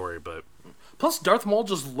different story. But plus, Darth Maul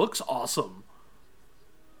just looks awesome.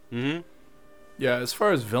 Mm-hmm. Yeah, as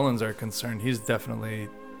far as villains are concerned, he's definitely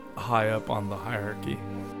high up on the hierarchy.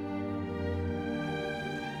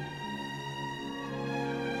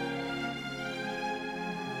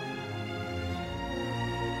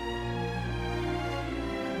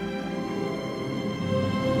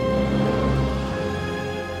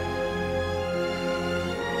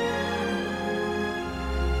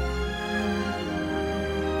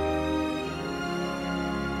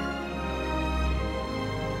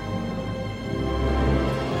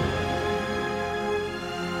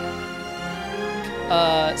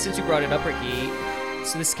 Since you brought it up, Ricky,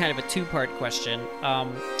 so this is kind of a two-part question.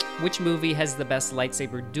 Which movie has the best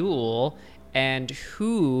lightsaber duel, and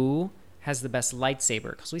who has the best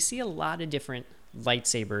lightsaber? Because we see a lot of different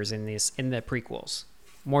lightsabers in the prequels,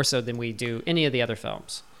 more so than we do any of the other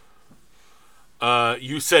films.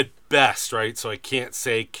 You said best, right? So I can't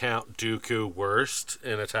say Count Dooku worst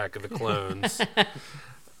in Attack of the Clones.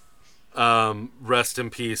 Rest in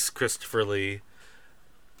peace, Christopher Lee.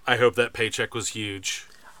 I hope that paycheck was huge.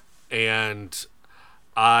 And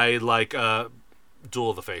I like Duel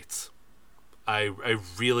of the Fates. I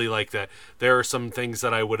really like that. There are some things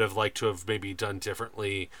that I would have liked to have maybe done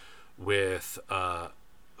differently with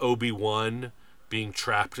Obi-Wan being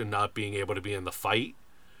trapped and not being able to be in the fight.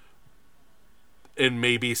 And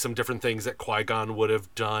maybe some different things that Qui-Gon would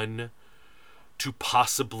have done to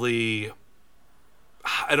possibly...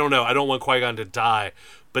 I don't know. I don't want Qui-Gon to die.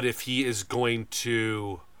 But if he is going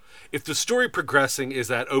to... If the story progressing is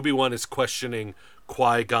that Obi-Wan is questioning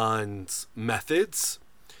Qui-Gon's methods,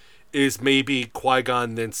 is maybe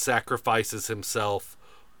Qui-Gon then sacrifices himself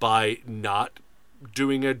by not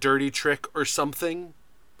doing a dirty trick or something.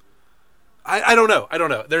 I don't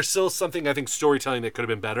know. There's still something, I think, storytelling that could have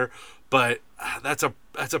been better, but that's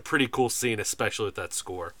a pretty cool scene, especially with that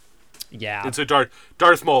score. Yeah. It's a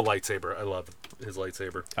Darth Maul lightsaber. I love his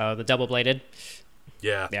lightsaber. The double-bladed.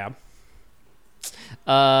 Yeah. Yeah.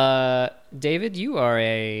 David, you are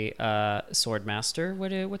a sword master.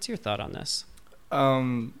 What's your thought on this?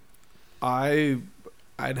 I'd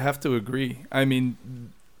have to agree. I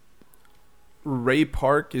mean, Ray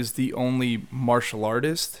Park is the only martial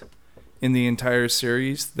artist in the entire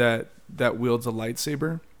series that wields a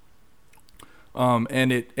lightsaber.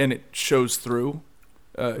 And it shows through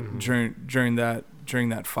during that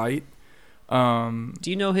fight. Do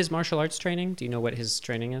you know his martial arts training? Do you know what his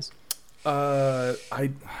training is?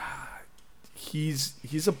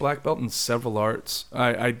 He's a black belt in several arts.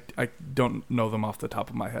 I don't know them off the top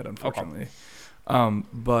of my head, unfortunately. Okay.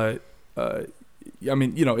 But I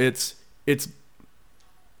mean, you know, it's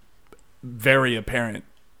very apparent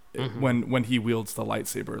when he wields the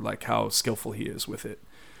lightsaber, like how skillful he is with it.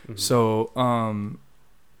 Mm-hmm. So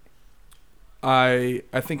I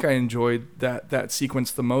think I enjoyed that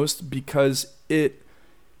sequence the most because it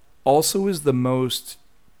also is the most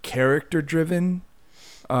character-driven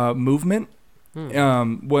movement.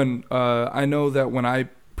 When I know that when I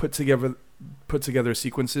put together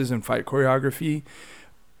sequences and fight choreography,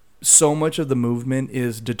 so much of the movement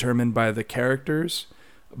is determined by the characters,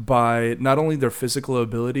 by not only their physical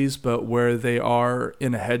abilities but where they are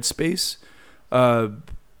in a headspace.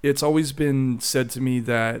 It's always been said to me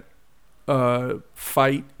that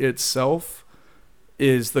fight itself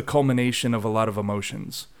is the culmination of a lot of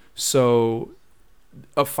emotions. So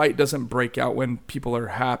a fight doesn't break out when people are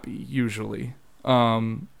happy usually,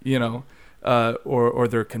 you know, or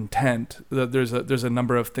they're content. There's a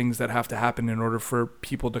number of things that have to happen in order for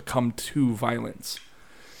people to come to violence.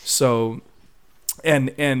 So,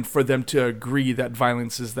 and for them to agree that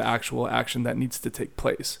violence is the actual action that needs to take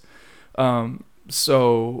place.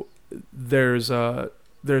 So there's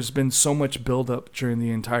been so much buildup during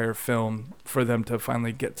the entire film for them to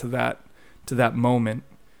finally get to that moment.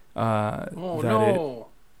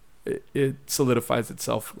 It solidifies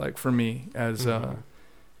itself, like, for me as the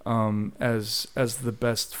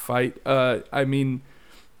best fight. I mean,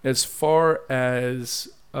 as far as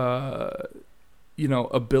you know,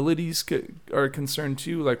 abilities are concerned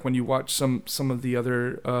too. Like when you watch some of the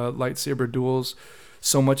other lightsaber duels,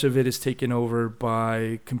 so much of it is taken over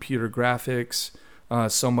by computer graphics.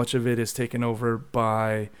 So much of it is taken over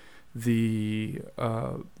by the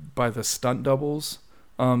stunt doubles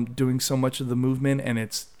doing so much of the movement, and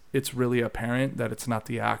it's really apparent that it's not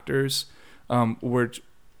the actors. Where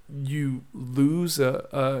you lose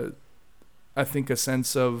I think a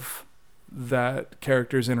sense of that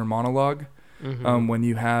character's inner monologue when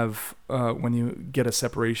you get a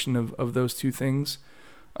separation of those two things,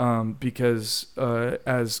 because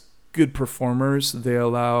as good performers, they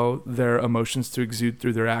allow their emotions to exude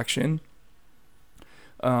through their action.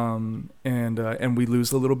 And we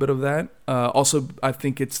lose a little bit of that. Also, I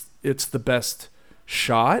think it's the best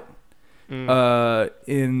shot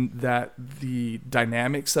in that the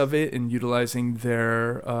dynamics of it and utilizing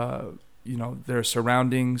their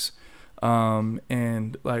surroundings,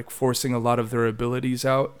 and like forcing a lot of their abilities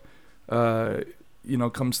out,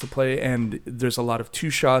 comes to play. And there's a lot of two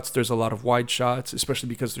shots. There's a lot of wide shots, especially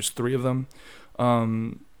because there's three of them.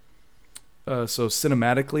 So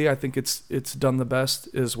cinematically, I think it's done the best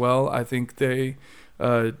as well. I think they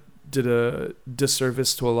did a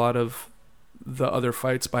disservice to a lot of the other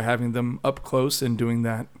fights by having them up close and doing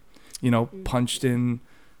that, punched in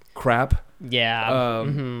crap. Yeah.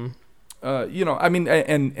 I mean,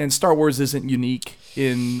 and Star Wars isn't unique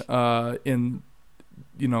in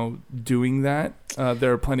doing that.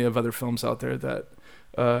 There are plenty of other films out there that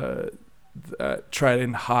try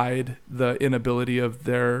and hide the inability of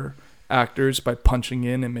their actors by punching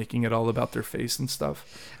in and making it all about their face and stuff.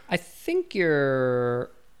 I think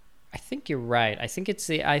you're right. I think it's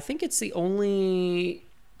the only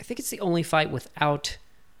fight without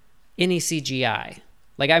any CGI.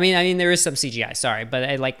 Like, I mean there is some CGI, sorry,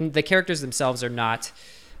 but like the characters themselves are not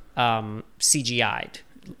CGI'd.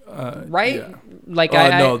 Right? Yeah. Like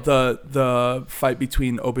no, the fight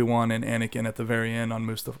between Obi-Wan and Anakin at the very end on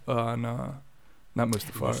Mustafar.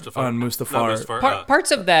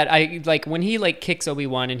 Parts of that, I like when he like kicks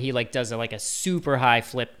Obi-Wan and he like does a super high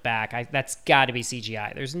flip back. That's got to be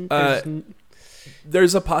CGI.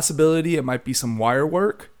 There's a possibility it might be some wire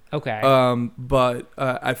work. Okay. But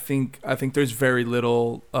I think there's very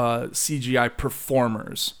little CGI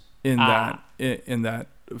performers in that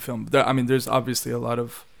film. There's obviously a lot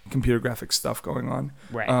of computer graphics stuff going on.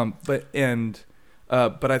 Right.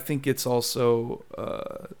 But I think it's also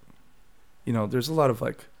there's a lot of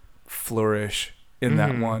like flourish in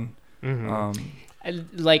that one.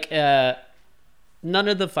 none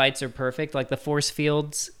of the fights are perfect. Like the force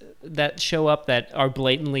fields that show up that are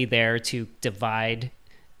blatantly there to divide,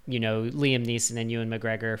 Liam Neeson and Ewan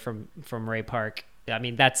McGregor from Ray Park. I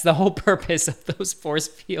mean, that's the whole purpose of those force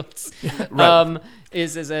fields. Right.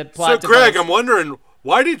 Is a plot So, Greg, device. I'm wondering,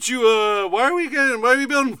 why are we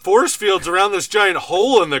building force fields around this giant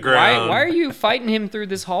hole in the ground? Why are you fighting him through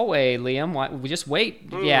this hallway, Liam? Why, just wait.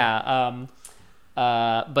 Yeah.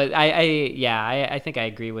 But I think I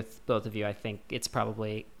agree with both of you. I think it's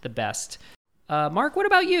probably the best. Mark, what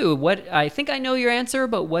about you? I think I know your answer,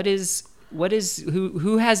 but who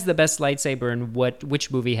has the best lightsaber and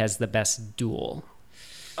which movie has the best duel?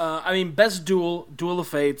 Best Duel of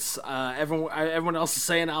Fates. Everyone else is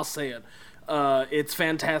saying, I'll say it. It's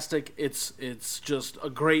fantastic. It's just a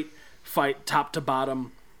great fight, top to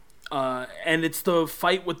bottom, and it's the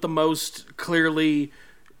fight with the most clearly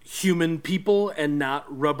human people and not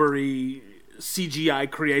rubbery CGI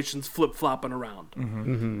creations flip flopping around.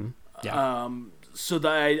 Mm-hmm. Yeah. So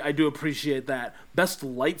that I do appreciate that. Best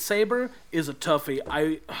lightsaber is a toughie.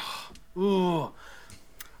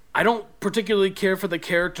 I don't particularly care for the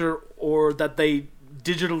character or that they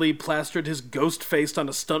digitally plastered his ghost face on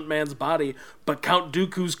a stuntman's body, but Count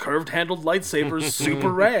Dooku's curved-handled lightsaber is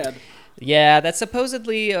super rad. Yeah, that's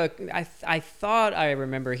supposedly I thought I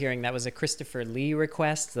remember hearing that was a Christopher Lee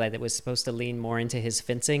request, that it was supposed to lean more into his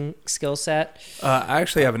fencing skill set. I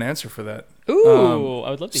actually have an answer for that. Ooh, I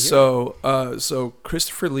would love to hear. So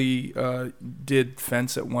Christopher Lee did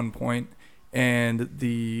fence at one point, and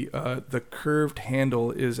the curved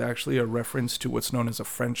handle is actually a reference to what's known as a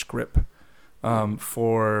French grip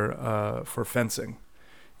for fencing,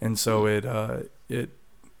 and so it's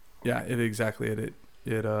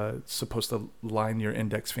supposed to line your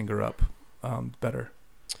index finger up better.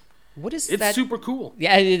 What is it's that? super cool.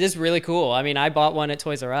 Yeah, it is really cool. I mean, I bought one at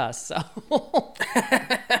Toys R Us, so.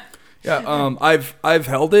 Yeah, I've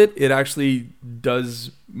held it. It actually does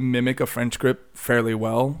mimic a French grip fairly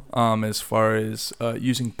well, as far as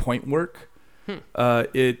using point work.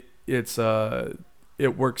 It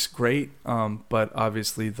works great, but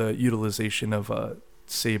obviously the utilization of a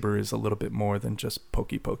saber is a little bit more than just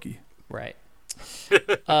pokey. Right.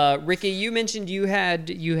 Ricky, you mentioned you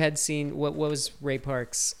had seen what was Ray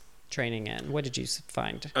Park's training in. What did you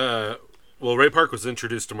find? Well, Ray Park was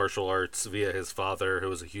introduced to martial arts via his father, who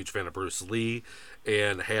was a huge fan of Bruce Lee,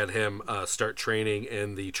 and had him start training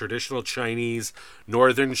in the traditional Chinese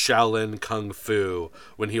Northern Shaolin Kung Fu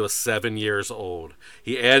when he was 7 years old.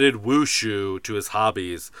 He added wushu to his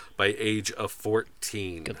hobbies by age of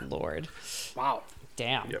 14. Good Lord. Wow.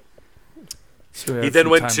 Damn. Yep. So He then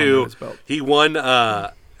won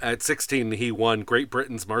at 16, he won Great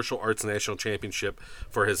Britain's Martial Arts National Championship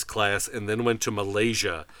for his class, and then went to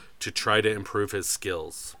Malaysia to try to improve his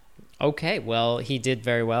skills. Okay, well, he did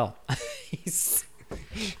very well.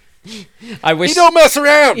 I wish He don't mess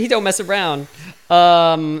around! He don't mess around.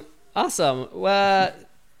 Awesome. Well,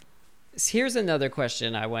 here's another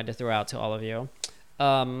question I wanted to throw out to all of you.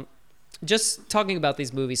 Just talking about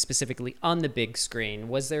these movies specifically on the big screen,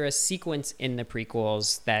 was there a sequence in the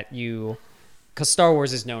prequels that you... Because Star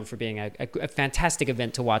Wars is known for being a fantastic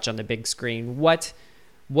event to watch on the big screen. What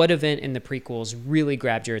event in the prequels really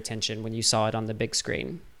grabbed your attention when you saw it on the big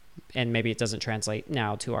screen? And maybe it doesn't translate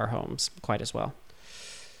now to our homes quite as well.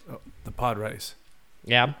 Oh, the pod race.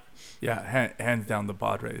 Yeah? Yeah, hands down the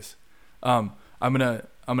pod race. I'm gonna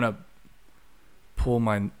pull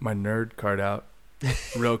my nerd card out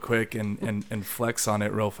real quick and flex on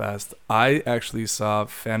it real fast. I actually saw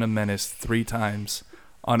Phantom Menace 3 times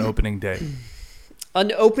on opening day. On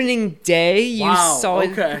opening day, you saw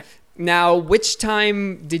it. Okay. Now, which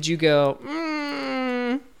time did you go?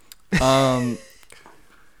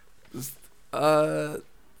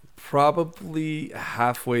 Probably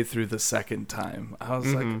halfway through the second time. I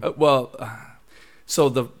was so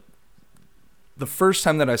the first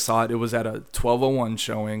time that I saw it, it was at a 12:01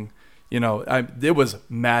 showing. You know, it was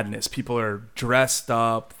madness. People are dressed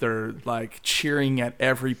up. They're like cheering at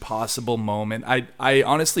every possible moment. I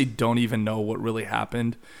honestly don't even know what really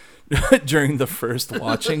happened during the first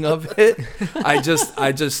watching of it. I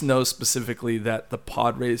just know specifically that the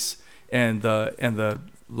pod race and the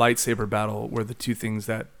lightsaber battle were the two things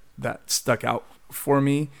that stuck out for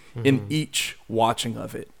me in each watching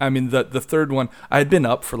of it. I mean, the third one, I had been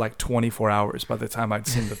up for like 24 hours by the time I'd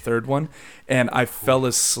seen the third one, and I fell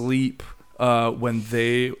asleep when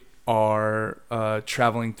they are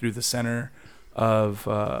traveling through the center of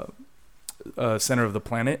the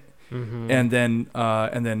planet, and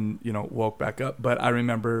then woke back up. But I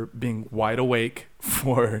remember being wide awake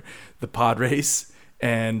for the pod race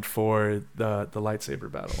and for the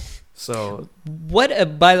lightsaber battle. So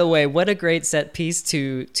By the way, what a great set piece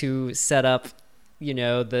to set up. You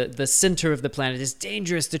know, the center of the planet is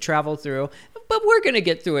dangerous to travel through, but we're gonna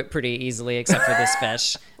get through it pretty easily, except for this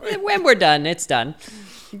fish. When we're done, it's done.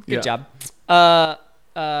 Good job.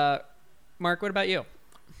 Mark, what about you?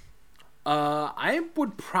 I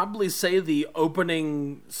would probably say the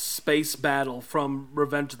opening space battle from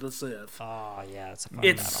Revenge of the Sith. Oh yeah, it's a fun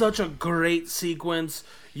It's battle. such a great sequence.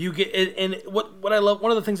 You get it, and what I love.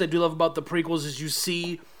 One of the things I do love about the prequels is you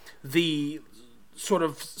see the sort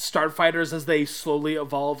of starfighters as they slowly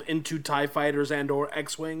evolve into TIE fighters and or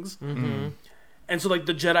X-wings. Mm-hmm. And so, like,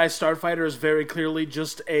 the Jedi Starfighter is very clearly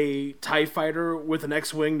just a TIE fighter with an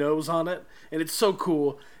X-wing nose on it, and it's so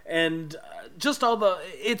cool. And just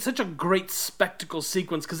it's such a great spectacle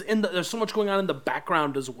sequence because there's so much going on in the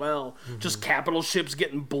background as well. Mm-hmm. Just capital ships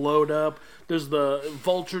getting blowed up. There's the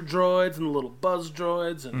vulture droids and the little buzz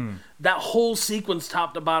droids, and that whole sequence,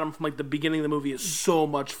 top to bottom, from like the beginning of the movie, is so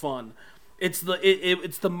much fun. It's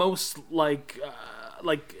the most like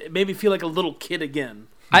it made me feel like a little kid again.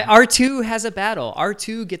 R2 has a battle.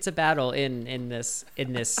 R2 gets a battle in this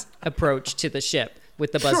approach to the ship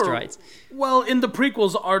with the buzz droids. Well, in the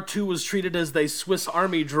prequels, R2 was treated as the Swiss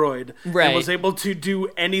Army droid and was able to do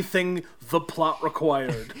anything the plot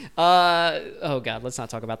required. Oh god, let's not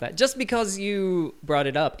talk about that. Just because you brought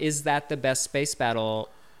it up, is that the best space battle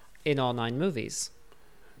in all 9 movies?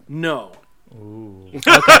 No. Ooh. Okay.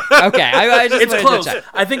 I just it's wanted close. to check.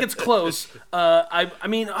 I think it's close. I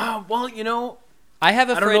mean, well, you know, I have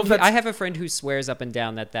a don't know if friend. I have a friend who swears up and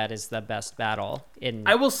down that is the best battle in.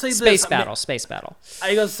 I will say space this, battle. Space battle.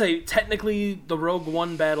 I gotta say, technically, the Rogue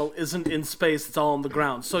One battle isn't in space; it's all on the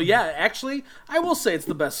ground. So yeah, actually, I will say it's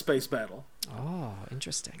the best space battle. Oh,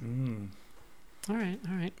 interesting. All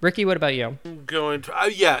right. Ricky, what about you?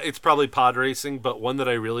 It's probably pod racing, but one that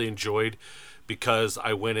I really enjoyed because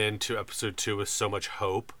I went into episode 2 with so much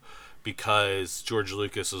hope because George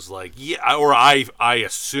Lucas was like, I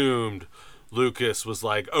assumed Lucas was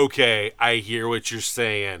like, okay, I hear what you're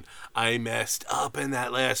saying. I messed up in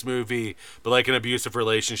that last movie. But like an abusive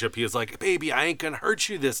relationship, he was like, baby, I ain't gonna hurt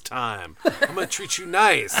you this time. I'm gonna treat you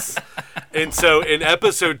nice. And so in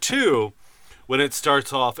episode 2, when it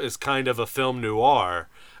starts off as kind of a film noir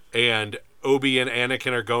and Obi and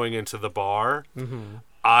Anakin are going into the bar,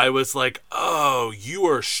 I was like, oh, you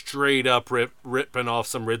are straight up ripping off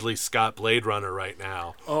some Ridley Scott Blade Runner right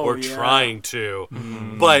now. Or trying to.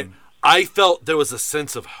 But I felt there was a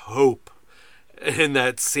sense of hope in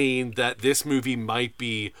that scene that this movie might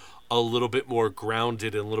be a little bit more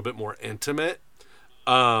grounded and a little bit more intimate.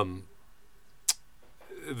 Then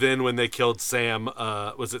when they killed Sam,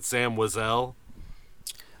 was it Sam Wessel?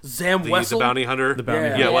 Sam Wessel? The bounty hunter? The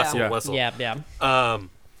bounty Yeah, hunter. Wessel. Yeah.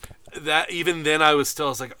 That even then I was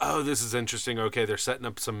like, oh, this is interesting. Okay, they're setting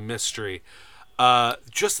up some mystery.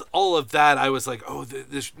 Just all of that, I was like, oh,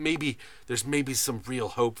 there's maybe some real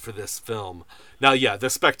hope for this film. Now, yeah, the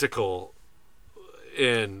spectacle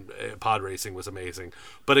in pod racing was amazing,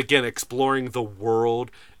 but again, exploring the world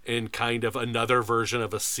in kind of another version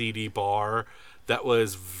of a seedy bar that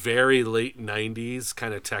was very late 90s,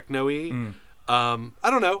 kind of techno-y. I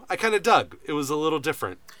don't know. I kind of dug. It was a little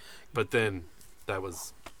different, but then that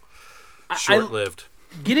was short-lived.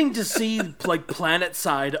 Getting to see like planet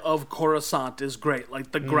side of Coruscant is great.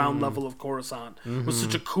 Like the ground level of Coruscant was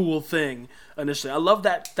such a cool thing initially. I love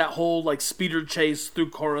that whole like speeder chase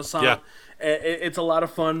through Coruscant. Yeah. It's a lot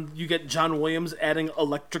of fun. You get John Williams adding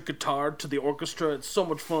electric guitar to the orchestra. It's so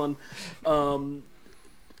much fun.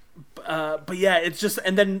 But yeah, it's just,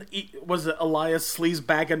 and then Elias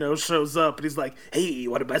Sleazebagano shows up and he's like, "Hey, you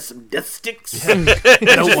want to buy some death sticks?" I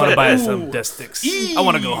don't want to buy some death sticks. I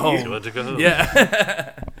want to go home. You want to go home?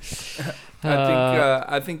 Yeah.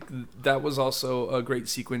 I think that was also a great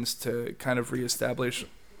sequence to kind of reestablish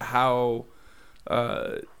how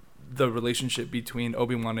the relationship between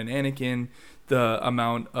Obi-Wan and Anakin, the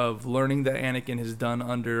amount of learning that Anakin has done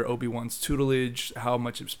under Obi-Wan's tutelage, how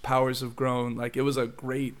much his powers have grown. Like, it was a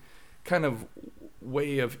great kind of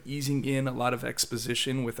way of easing in a lot of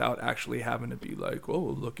exposition without actually having to be like, oh,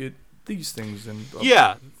 look at these things. And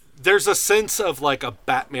Yeah, there's a sense of like a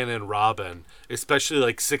Batman and Robin, especially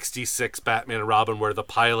like 66 Batman and Robin, where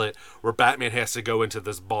Batman has to go into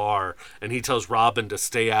this bar and he tells Robin to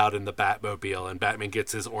stay out in the Batmobile and Batman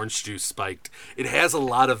gets his orange juice spiked. It has a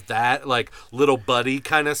lot of that like little buddy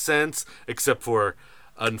kind of sense, except for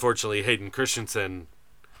unfortunately Hayden Christensen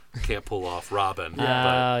can't pull off Robin.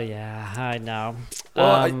 Oh yeah, I know.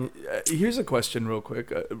 Well, here's a question real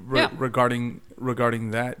quick regarding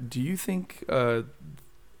that. Do you think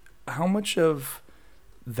how much of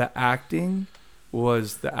the acting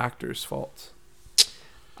was the actor's fault?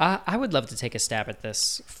 I would love to take a stab at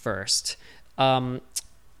this first. I'm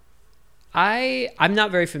not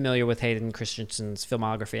very familiar with Hayden Christensen's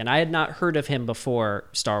filmography, and I had not heard of him before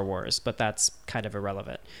Star Wars, but that's kind of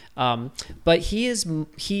irrelevant. But he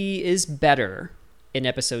is better in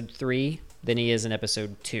Episode 3 than he is in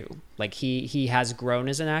Episode 2. Like he has grown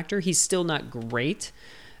as an actor. He's still not great.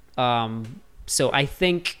 So I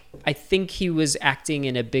think he was acting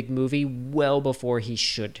in a big movie well before he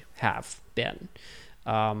should have been.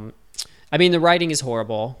 I mean, the writing is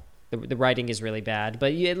horrible. The writing is really bad,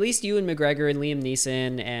 but at least Ewan McGregor and Liam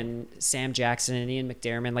Neeson and Sam Jackson and Ian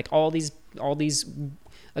McDiarmid, like all these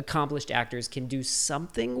accomplished actors can do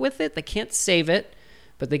something with it. They can't save it,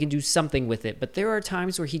 but they can do something with it. But there are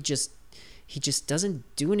times where he just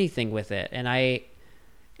doesn't do anything with it, and I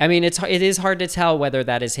mean, it is hard to tell whether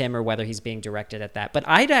that is him or whether he's being directed at that. But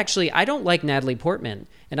I don't like Natalie Portman,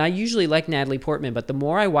 and I usually like Natalie Portman, but the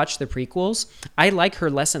more I watch the prequels, I like her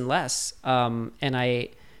less and less, and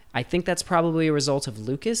I think that's probably a result of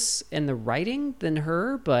Lucas and the writing than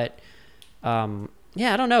her, but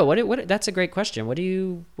yeah, I don't know. What that's a great question. What do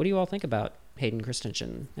you all think about Hayden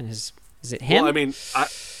Christensen and his? Is it him? Well, I mean,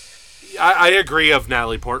 I agree of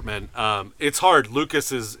Natalie Portman. It's hard.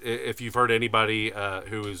 Lucas is, if you've heard anybody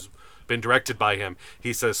who's been directed by him,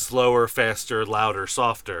 he says slower, faster, louder,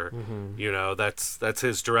 softer. Mm-hmm. You know, that's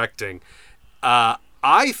his directing.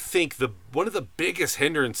 I think one of the biggest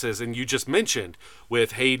hindrances, and you just mentioned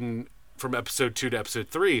with Hayden from Episode 2 to Episode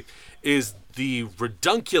 3, is the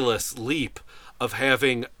redunculous leap of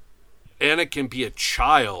having Anakin be a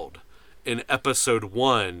child in Episode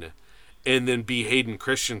 1 and then be Hayden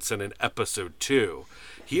Christensen in Episode 2.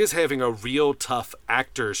 He is having a real tough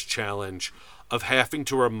actor's challenge of having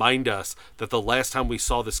to remind us that the last time we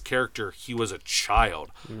saw this character, he was a child.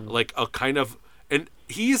 Like a kind of... And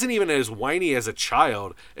he isn't even as whiny as a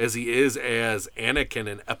child as he is as Anakin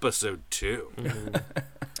in Episode 2.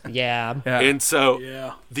 Mm-hmm. Yeah. And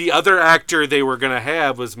so the other actor they were going to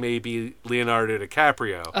have was maybe Leonardo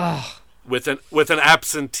DiCaprio. Oh. With an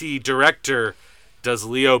absentee director, does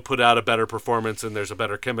Leo put out a better performance and there's a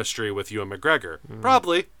better chemistry with Ewan McGregor?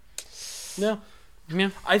 Probably. Yeah. Yeah.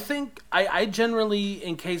 I think I generally,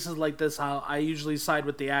 in cases like this, I usually side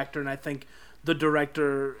with the actor, and I think the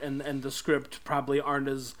director and the script probably aren't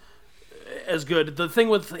as good. The thing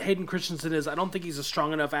with Hayden Christensen is I don't think he's a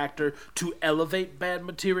strong enough actor to elevate bad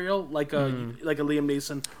material like a Liam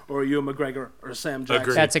Neeson or a Ewan McGregor or Sam Jackson.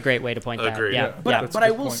 Agreed. That's a great way to point that. Agreed. Yeah. But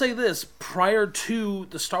I will say this: prior to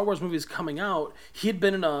the Star Wars movies coming out, he had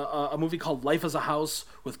been in a movie called Life as a House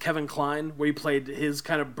with Kevin Kline, where he played his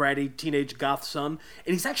kind of bratty teenage goth son,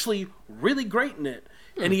 and he's actually really great in it.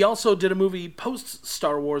 And he also did a movie post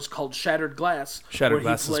Star Wars called Shattered Glass. Shattered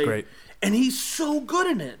Glass is great. And he's so good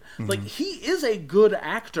in it. Mm-hmm. Like, he is a good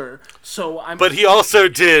actor. But he also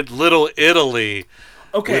did Little Italy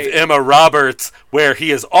with Emma Roberts, where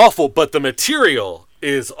he is awful, but the material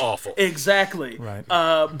is awful. Exactly. Right.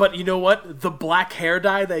 But you know what? The black hair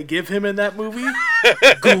dye they give him in that movie,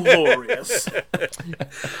 glorious.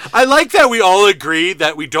 I like that we all agree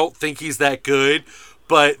that we don't think he's that good.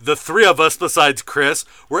 But the three of us, besides Chris,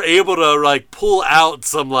 were able to pull out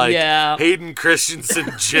some Hayden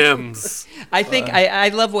Christensen gems. I think I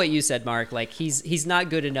love what you said, Mark. Like he's not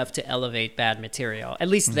good enough to elevate bad material, at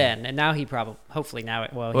least then. And now he hopefully now.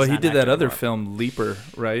 Well, he did that other film, Leaper,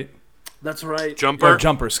 right? That's right. Jumper.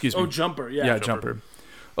 Jumper. Excuse me. Oh, Jumper. Yeah. Jumper.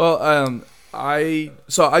 Well, I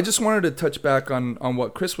just wanted to touch back on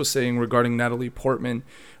what Chris was saying regarding Natalie Portman.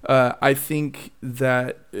 I think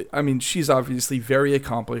that, I mean, she's obviously very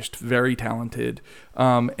accomplished, very talented,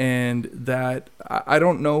 and that I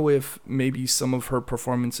don't know if maybe some of her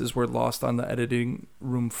performances were lost on the editing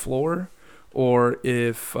room floor, or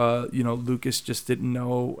if Lucas just didn't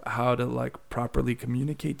know how to properly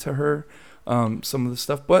communicate to her some of the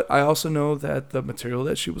stuff. But I also know that the material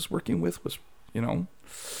that she was working with was,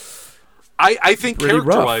 I think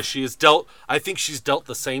character-wise, rough. I think she's dealt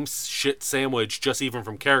the same shit sandwich, just even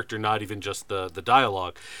from character, not even just the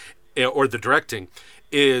dialogue or the directing.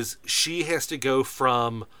 Is she has to go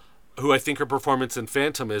from, who I think her performance in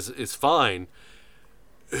Phantom is fine,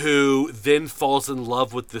 who then falls in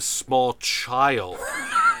love with this small child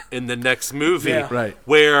in the next movie. Yeah. Right.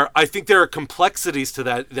 Where I think there are complexities to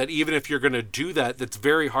that even if you're going to do that's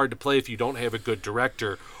very hard to play if you don't have a good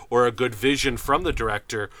director or a good vision from the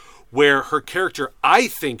director. Where her character, I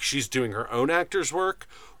think she's doing her own actor's work,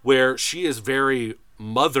 where she is very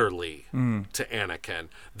motherly to Anakin.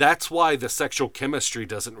 That's why the sexual chemistry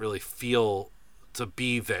doesn't really feel to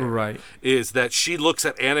be there. Right. Is that she looks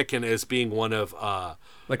at Anakin as being one of...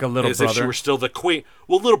 like a little as brother? As if she were still the queen.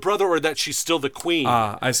 Well, little brother, or that she's still the queen.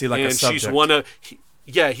 I see, like and a subject. She's one of...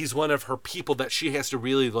 he's one of her people that she has to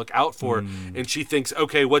really look out for. And she thinks,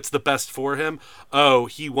 okay, what's the best for him? Oh,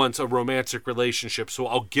 he wants a romantic relationship, so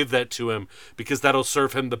I'll give that to him because that'll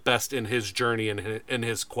serve him the best in his journey and in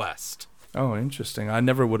his quest. Oh, interesting. I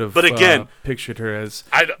never would have But again, pictured her as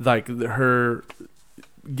like her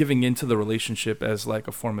giving into the relationship as like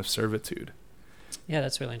a form of servitude. Yeah,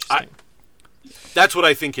 that's really interesting. That's what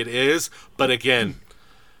I think it is. But again,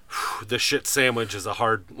 the shit sandwich is a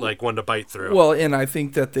hard one to bite through. Well, and I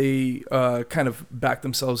think that they kind of backed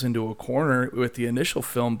themselves into a corner with the initial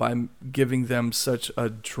film by giving them such a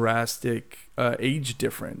drastic age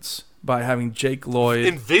difference by having Jake Lloyd.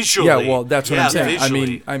 And visually. Yeah, well, that's what I'm saying.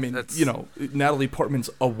 Visually, I mean, Natalie Portman's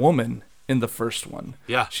a woman in the first one.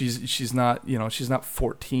 Yeah. She's not, she's not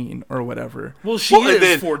 14 or whatever. Well, she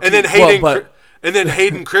is 14. And then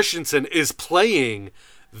Hayden Christensen is playing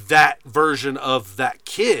that version of that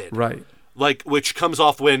kid. Right. Which comes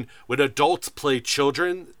off when adults play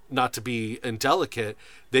children, not to be indelicate,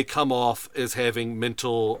 they come off as having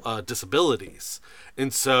mental disabilities.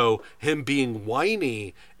 And so him being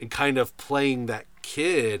whiny and kind of playing that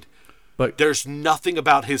kid, but there's nothing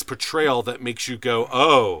about his portrayal that makes you go,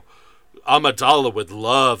 oh, Amidala would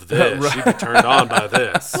love this. Right. She'd be turned on by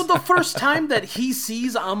this. Well, the first time that he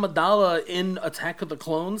sees Amidala in Attack of the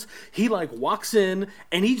Clones, he walks in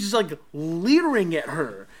and he's just leering at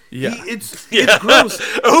her. Yeah. It's gross.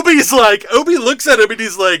 Obi looks at him and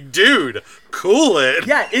he's like, dude, cool it.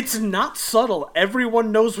 Yeah, it's not subtle.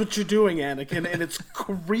 Everyone knows what you're doing, Anakin, and it's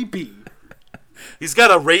creepy. He's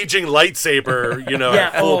got a raging lightsaber,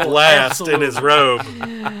 at full blast in his robe.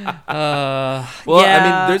 Well, I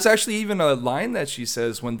mean, there's actually even a line that she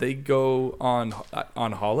says when they go on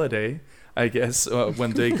holiday. I guess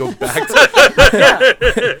when they go back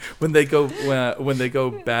to, when they go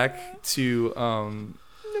back to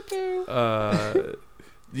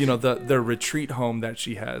their retreat home that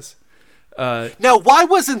she has. Now, why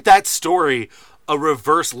wasn't that story a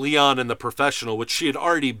reverse Leon in The Professional, which she had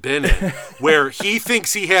already been in, where he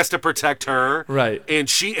thinks he has to protect her, right, and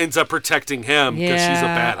she ends up protecting him because she's a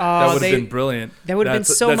badass? That would have been brilliant. That would have been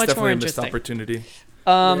so much more interesting. That's definitely a missed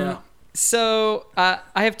Yeah. opportunity. So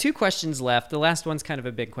I have two questions left. The last one's kind of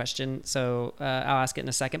a big question, so I'll ask it in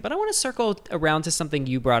a second. But I want to circle around to something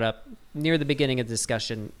you brought up near the beginning of the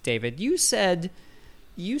discussion, David. You said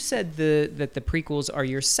that the prequels are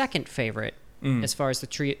your second favorite as far as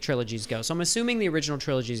the trilogies go. So I'm assuming the original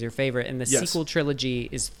trilogy is your favorite, and the sequel trilogy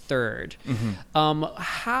is third.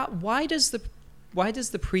 Mm-hmm. Why does the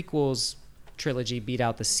prequels trilogy beat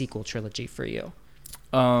out the sequel trilogy for you?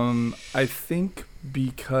 I think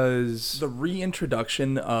because the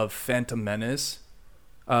reintroduction of Phantom Menace.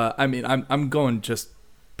 I mean, I'm going just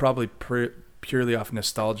probably purely off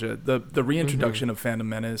nostalgia. The reintroduction of Phantom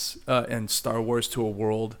Menace and Star Wars to a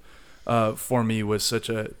world for me was such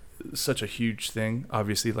a huge thing.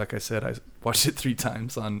 Obviously, like I said, I watched it 3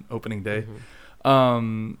 times on opening day.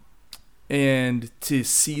 And to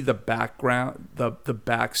see the background, the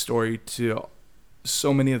backstory to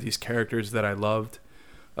so many of these characters that I loved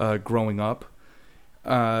growing up,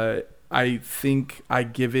 I think I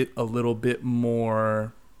give it a little bit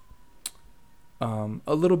more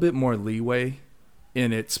leeway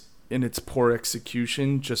in its poor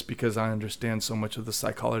execution, just because I understand so much of the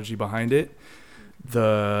psychology behind it.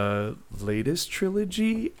 The latest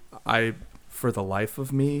trilogy, for the life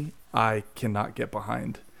of me, I cannot get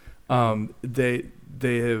behind. They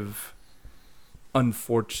have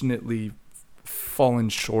unfortunately fallen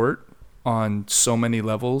short on so many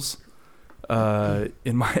levels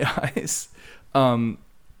in my eyes.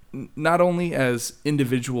 Not only as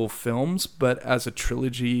individual films, but as a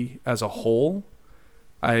trilogy as a whole.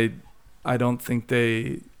 I don't think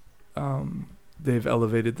they've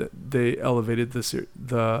elevated the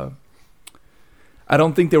I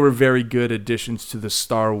don't think they were very good additions to the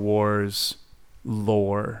Star Wars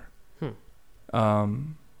lore.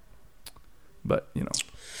 But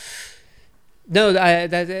no,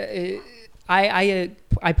 I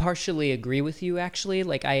partially agree with you, actually.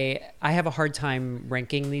 I have a hard time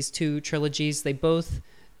ranking these two trilogies. They both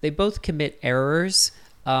commit errors,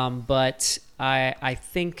 but I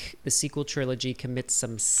think the sequel trilogy commits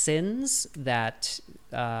some sins that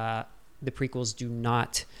the prequels do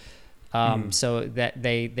not. So that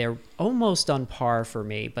they're almost on par for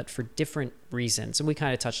me, but for different reasons. And we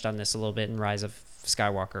kind of touched on this a little bit in Rise of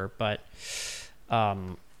Skywalker, but I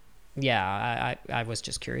was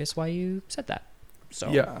just curious why you said that.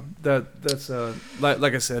 So yeah, that's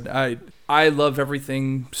like I said, I love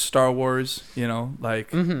everything Star Wars. I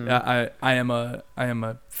am a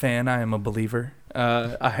fan. I am a believer.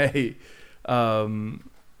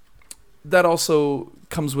 that also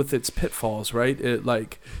comes with its pitfalls, right? It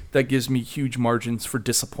like that gives me huge margins for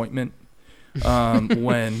disappointment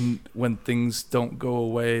when things don't go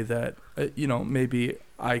away that maybe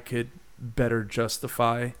I could better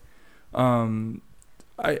justify.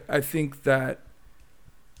 I think that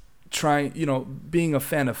being a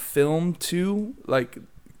fan of film too, like,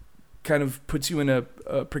 kind of puts you in a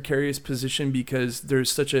precarious position because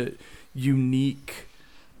there's such a unique,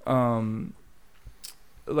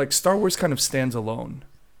 like, Star Wars kind of stands alone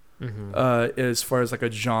as far as like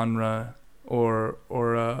a genre or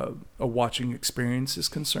a watching experience is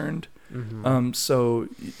concerned. So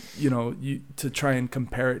to try and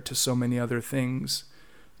compare it to so many other things,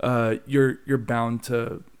 you're bound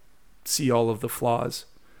to see all of the flaws.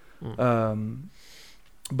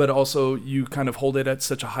 But also you kind of hold it at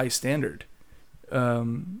such a high standard.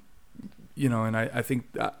 And I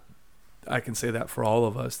think that I can say that for all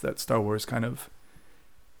of us, that Star Wars kind of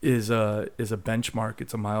is a benchmark.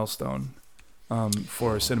 It's a milestone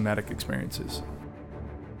for cinematic experiences.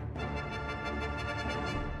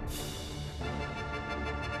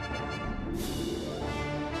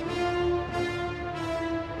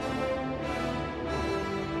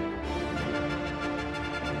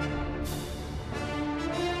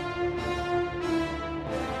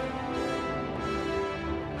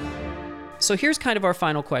 So here's kind of our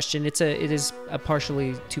final question. It is a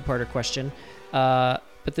partially two-parter question, but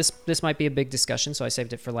this might be a big discussion, so I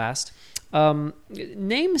saved it for last.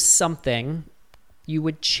 Name something you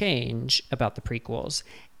would change about the prequels,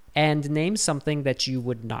 and name something that you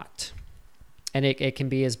would not. And it can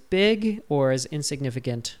be as big or as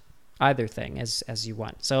insignificant, either thing as you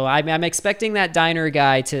want. So I'm expecting that diner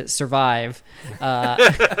guy to survive.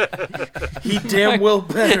 He damn well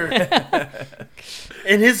better.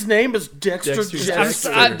 And his name is Dexter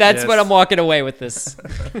Jettster. That's what I'm walking away with this.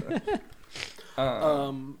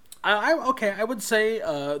 I would say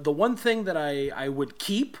the one thing that I would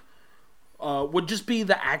keep would just be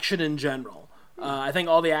the action in general. I think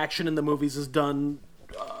all the action in the movies is done,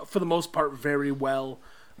 for the most part, very well.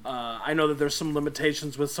 I know that there's some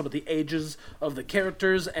limitations with some of the ages of the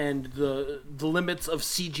characters and the limits of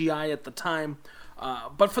CGI at the time.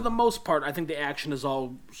 But for the most part, I think the action is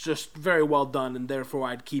all just very well done, and therefore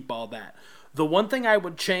I'd keep all that. The one thing I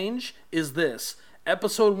would change is this.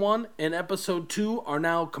 Episode 1 and Episode 2 are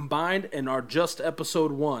now combined and are just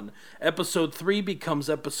Episode 1. Episode 3 becomes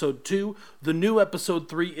Episode 2. The new Episode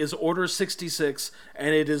 3 is Order 66,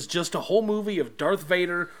 and it is just a whole movie of Darth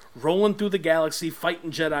Vader rolling through the galaxy,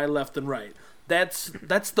 fighting Jedi left and right. That's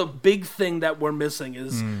the big thing that we're missing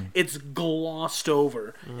is it's glossed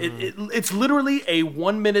over. It's literally a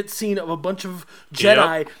 1 minute scene of a bunch of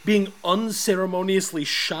Jedi being unceremoniously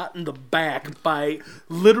shot in the back by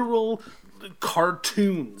literal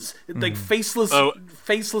cartoons, like faceless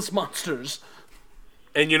monsters.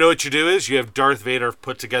 And you know what you do is you have Darth Vader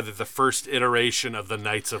put together the first iteration of the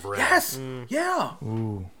Knights of Ren. Yes, yeah.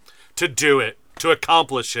 Ooh. To do it, to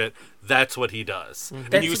accomplish it, that's what he does.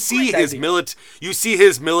 And you see his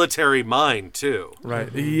military mind too.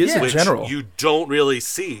 Right, he is a which general. You don't really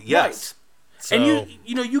see. Yes, right. So, and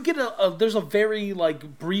you get there's a very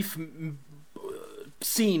like brief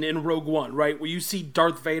scene in Rogue One, right, where you see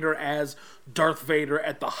Darth Vader as Darth Vader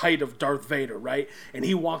at the height of Darth Vader, right, and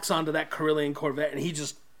he walks onto that Corellian Corvette and he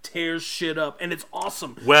just tears shit up, and it's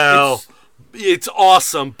awesome. Well, it's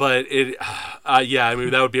awesome, but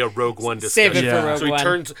that would be a Rogue One discussion. Save it for Rogue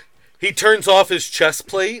One. He turns off his chest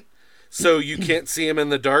plate, so you can't see him in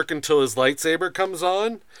the dark until his lightsaber comes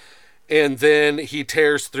on, and then he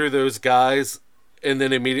tears through those guys, and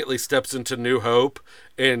then immediately steps into New Hope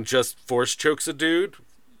and just force chokes a dude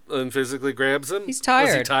and physically grabs him. He's tired.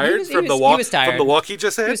 Was he tired from the walk he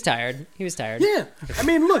just had? He was tired. Yeah, I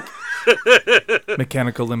mean, look.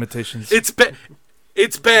 Mechanical limitations. It's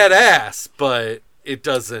badass, but it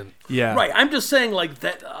doesn't. Yeah. Right. I'm just saying, like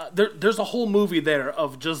that. There's a whole movie there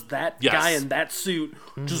of just that guy in that suit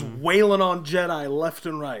just wailing on Jedi left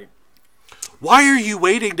and right. Why are you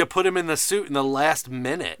waiting to put him in the suit in the last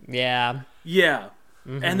minute? Yeah. Yeah.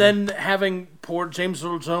 Mm-hmm. And then having poor James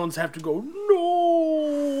Earl Jones have to go,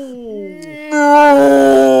 no.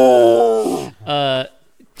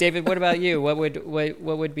 David, what about you? What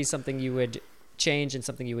would be something you would change and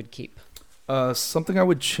something you would keep? Something I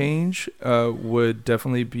would change would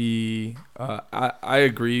definitely be. I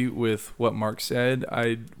agree with what Mark said.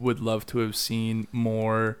 I would love to have seen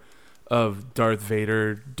more of Darth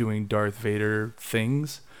Vader doing Darth Vader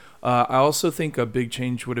things. I also think a big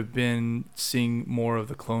change would have been seeing more of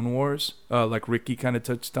the Clone Wars, like Ricky kind of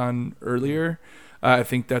touched on earlier. I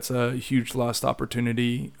think that's a huge lost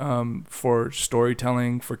opportunity for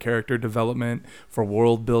storytelling, for character development, for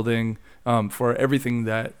world building, for everything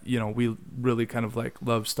that we really kind of like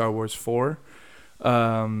love Star Wars for.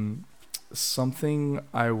 Something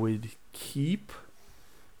I would keep.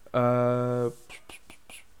 I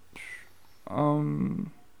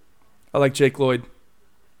like Jake Lloyd.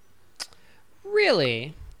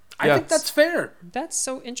 Really? I think that's fair. That's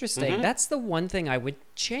so interesting. That's the one thing I would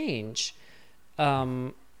change.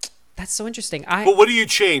 That's so interesting. But what do you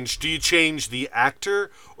change? Do you change the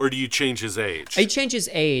actor or do you change his age? I change his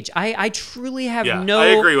age. I truly have Yeah, no. I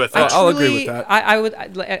agree with that. I'll agree with that. I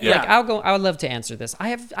would love to answer this. I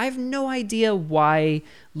have no idea why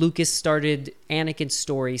Lucas started Anakin's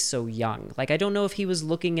story so young. Like, I don't know if he was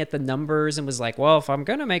looking at the numbers and was like, well, if I'm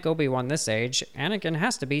gonna make Obi-Wan this age, Anakin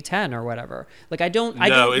has to be 10 or whatever. Like, I don't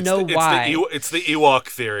know why. It's the Ewok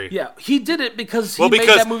theory. Yeah, he did it because he made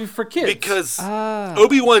that movie for kids. Because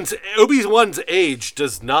Obi-Wan's age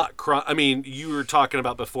does not I mean, you were talking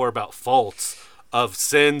about before about faults of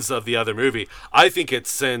sins of the other movie. I think it's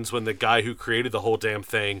sins when the guy who created the whole damn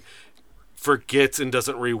thing forgets and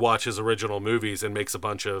doesn't rewatch his original movies and makes a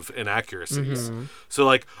bunch of inaccuracies. So,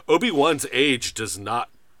 like, Obi-Wan's age does not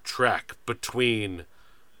track between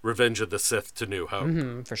Revenge of the Sith to New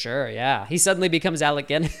Hope. For sure, yeah. He suddenly becomes Alec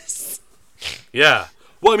Guinness. Yeah.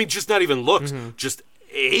 Well, I mean, just not even looks, just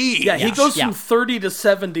age. Yeah, he goes from 30 to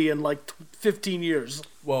 70 in like 15 years.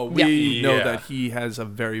 Well, we know that he has a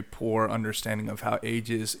very poor understanding of how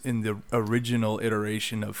age is in the original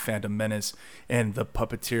iteration of Phantom Menace and the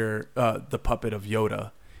puppeteer, the puppet of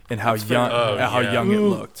Yoda, and how young it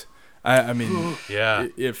looked. I mean,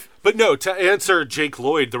 But no, to answer Jake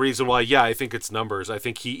Lloyd, the reason why, I think it's numbers. I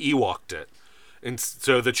think he Ewok'd it. And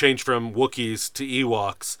so the change from Wookiees to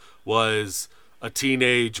Ewoks was a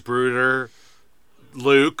teenage brooder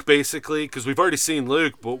Luke, basically, because we've already seen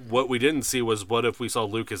Luke, but what we didn't see was what if we saw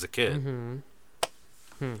Luke as a kid.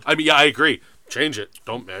 I mean, I agree. Change it.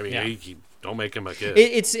 Don't make him a kid.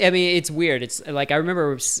 It's weird. It's like, I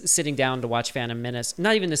remember sitting down to watch Phantom Menace.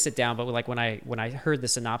 Not even to sit down, but like when I heard the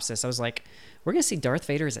synopsis, I was like, "We're gonna see Darth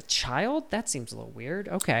Vader as a child? That seems a little weird."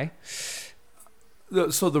 Okay.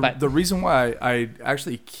 So the reason why I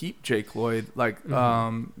actually keep Jake Lloyd,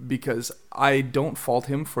 because I don't fault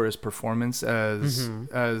him for his performance as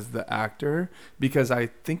the actor, because I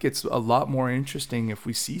think it's a lot more interesting if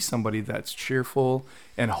we see somebody that's cheerful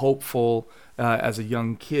and hopeful as a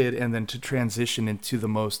young kid, and then to transition into the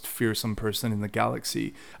most fearsome person in the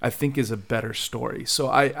galaxy, I think is a better story. So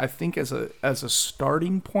I think as a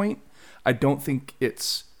starting point, I don't think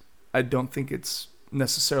it's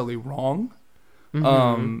necessarily wrong.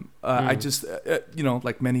 I just,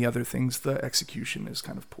 like many other things, the execution is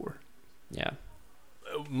kind of poor. Yeah.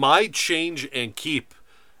 My change and keep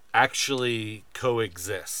actually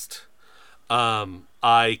coexist.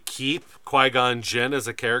 I keep Qui-Gon Jinn as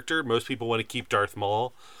a character. Most people want to keep Darth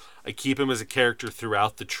Maul. I keep him as a character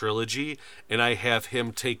throughout the trilogy, and I have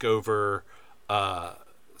him take over.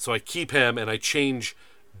 So I keep him, and I change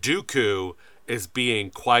Dooku as being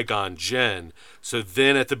Qui-Gon Jinn. So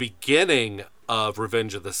then at the beginning of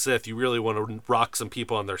Revenge of the Sith, you really want to rock some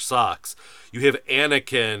people on their socks. You have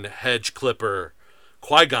Anakin hedge clipper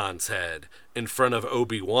Qui-Gon's head in front of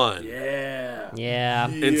Obi-Wan. Yeah.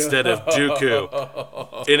 Instead of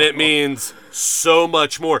Dooku. And it means so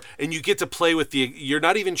much more. And you get to play with you're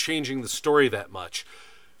not even changing the story that much.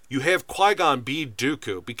 You have Qui-Gon be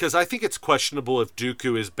Dooku, because I think it's questionable if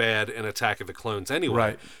Dooku is bad in Attack of the Clones anyway.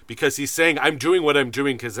 Right. Because he's saying, I'm doing what I'm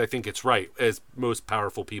doing because I think it's right, as most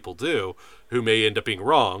powerful people do, who may end up being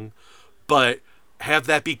wrong. But have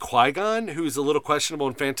that be Qui-Gon, who's a little questionable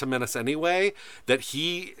in Phantom Menace anyway, that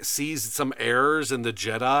he sees some errors in the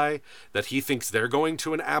Jedi, that he thinks they're going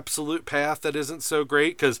to an absolute path that isn't so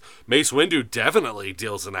great, because Mace Windu definitely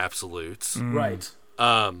deals in absolutes. Right.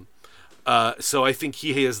 So I think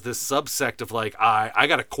he has this subsect of like, I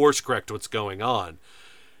got to course correct what's going on.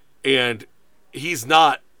 And he's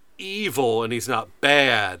not evil and he's not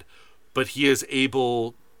bad, but he is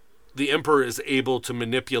able, the Emperor is able to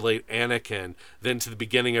manipulate Anakin then to the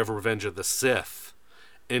beginning of Revenge of the Sith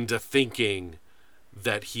into thinking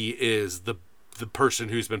that he is the person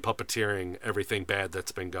who's been puppeteering everything bad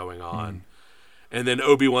that's been going on. And then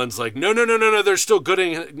Obi-Wan's like, no, they're still good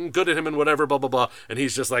at him and whatever, blah, blah, blah. And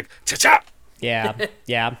he's just like, cha-cha! Yeah,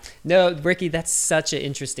 yeah. No, Ricky, that's such an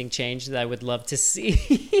interesting change that I would love to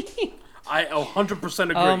see. I 100%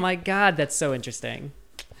 agree. Oh my God, that's so interesting.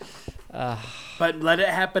 But let it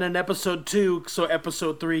happen in episode 2 so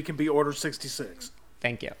episode 3 can be Order 66.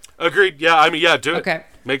 Thank you. Agreed. Yeah, I mean, yeah, do it. Okay.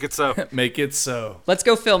 Make it so. Make it so. Let's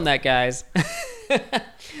go film that, guys.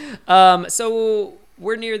 So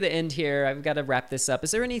we're near the end here. I've got to wrap this up.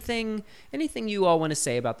 Is there anything you all want to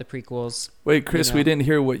say about the prequels? Wait, Chris, You know. we didn't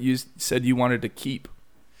hear what you said you wanted to keep.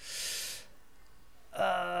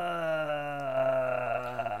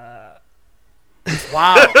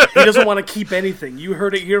 Wow, he doesn't want to keep anything. You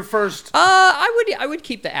heard it here first. I would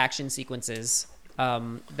keep the action sequences.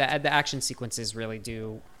 The action sequences really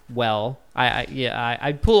do well.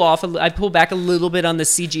 I'd pull back a little bit on the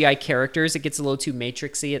CGI characters. It gets a little too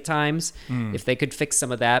Matrixy at times. If they could fix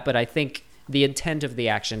some of that, but I think the intent of the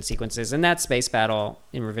action sequences and that space battle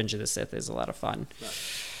in Revenge of the Sith is a lot of fun.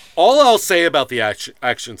 All I'll say about the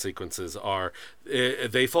action sequences are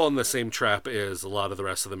they fall in the same trap as a lot of the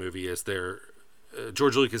rest of the movie. Is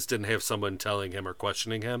George Lucas didn't have someone telling him or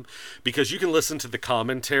questioning him, because you can listen to the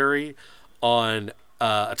commentary on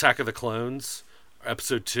Attack of the Clones,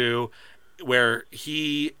 Episode 2, where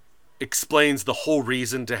he explains the whole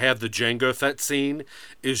reason to have the Jango Fett scene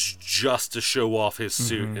is just to show off his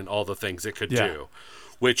suit and all the things it could do,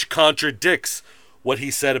 which contradicts what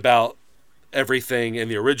he said about everything in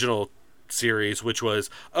the original series, which was,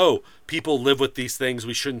 people live with these things,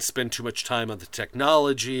 we shouldn't spend too much time on the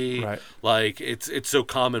technology, Right. like it's so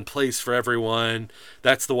commonplace for everyone.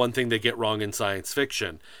 That's the one thing they get wrong in science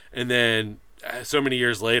fiction. And then so many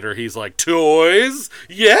years later he's like, toys,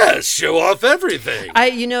 yes, show off everything.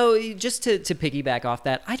 Just to piggyback off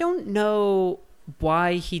that, I don't know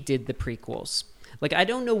why he did the prequels. Like, I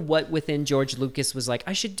don't know what within George Lucas was like,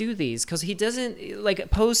 I should do these, because he doesn't,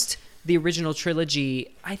 like, post the original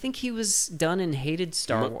trilogy, I think he was done and hated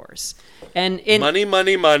Star Wars. And money.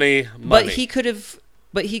 But he could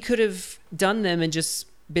have done them and just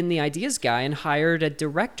been the ideas guy and hired a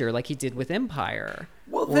director like he did with Empire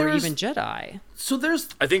or even Jedi. So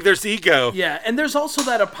I think there's ego. Yeah, and there's also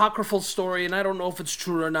that apocryphal story, and I don't know if it's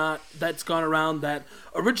true or not, that's gone around, that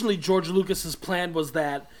originally George Lucas's plan was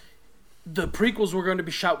that the prequels were going to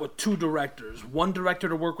be shot with two directors. One director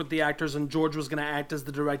to work with the actors, and George was going to act as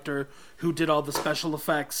the director who did all the special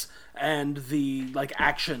effects and the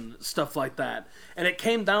action stuff like that. And it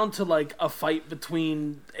came down to a fight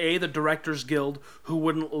between the Directors Guild, who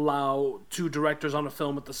wouldn't allow two directors on a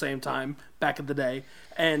film at the same time back in the day,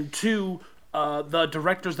 and two, the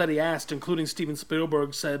directors that he asked, including Steven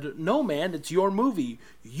Spielberg, said, "No, man, it's your movie.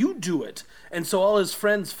 You do it." And so all his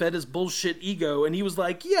friends fed his bullshit ego, and he was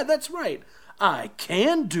like, "Yeah, that's right. I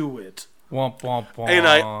can do it." Womp, womp, womp. And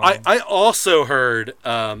I also heard,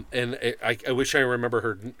 and I wish I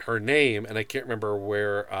remember her name, and I can't remember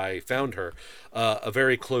where I found her, a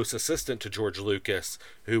very close assistant to George Lucas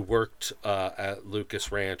who worked at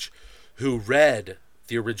Lucas Ranch, who read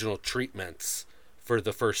the original treatments for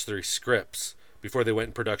the first three scripts before they went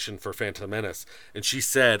in production for Phantom Menace. And she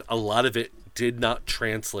said a lot of it did not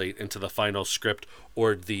translate into the final script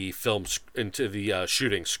or the film, into the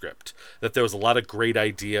shooting script. That there was a lot of great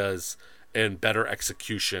ideas and better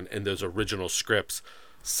execution in those original scripts.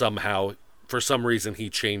 Somehow, for some reason, he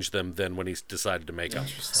changed them then when he decided to make them.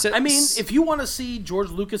 So, I mean, if you want to see George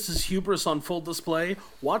Lucas's hubris on full display,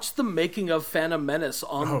 watch the making of Phantom Menace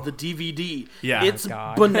on the DVD. Yeah. It's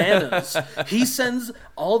God. bananas. He sends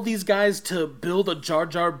all these guys to build a Jar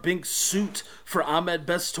Jar Binks suit for Ahmed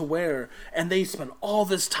Best to wear, and they spend all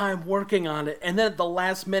this time working on it, and then at the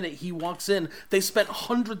last minute he walks in. They spent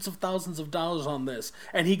hundreds of thousands of dollars on this,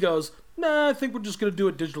 and he goes, "Nah, I think we're just going to do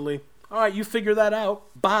it digitally. All right, you figure that out.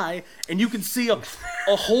 Bye." And you can see a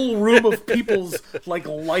whole room of people's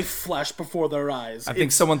life flash before their eyes. I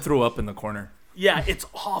think someone threw up in the corner. Yeah, it's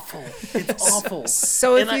awful. It's awful.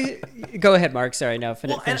 So And if you go ahead, Mark. Sorry, no,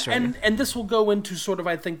 finish. and this will go into sort of,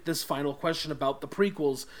 I think, this final question about the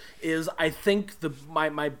prequels is, I think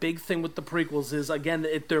my big thing with the prequels is, again,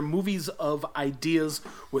 they're movies of ideas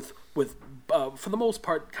with for the most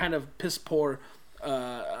part kind of piss poor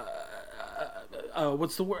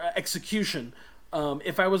what's the word, execution.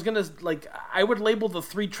 If I was gonna I would label the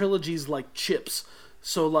three trilogies like chips.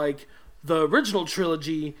 So the original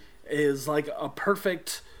trilogy is a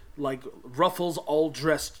perfect Ruffles all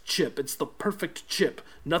dressed chip. It's the perfect chip.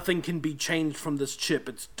 Nothing can be changed from this chip.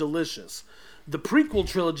 It's delicious. The prequel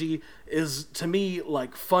trilogy is, to me,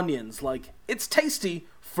 like Funyuns. It's tasty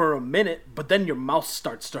for a minute, but then your mouth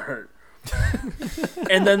starts to hurt.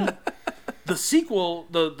 And then the sequel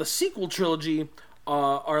trilogy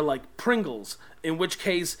are like Pringles, in which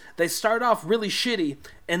case they start off really shitty,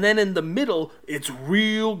 and then in the middle it's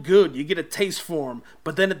real good. You get a taste for them,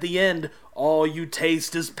 but then at the end, all you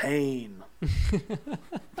taste is pain.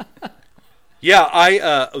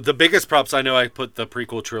 Yeah, the biggest props, I know I put the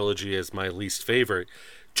prequel trilogy as my least favorite,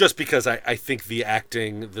 just because I think the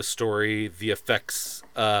acting, the story, the effects,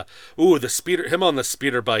 him on the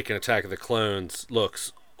speeder bike in Attack of the Clones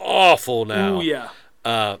looks awful now. Oh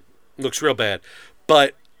yeah. Looks real bad.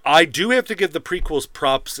 But I do have to give the prequels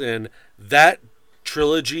props in that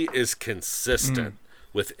trilogy is consistent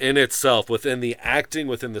within itself, within the acting,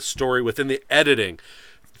 within the story, within the editing.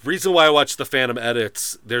 Reason why I watched the Phantom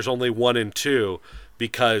edits, there's only 1 and 2,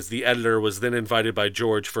 because the editor was then invited by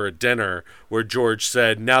George for a dinner where George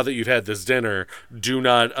said, now that you've had this dinner, do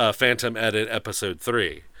not Phantom edit episode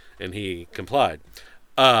 3. And he complied.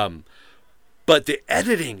 But the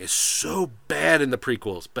editing is so bad in the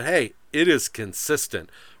prequels. But hey, it is consistent,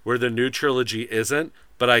 where the new trilogy isn't,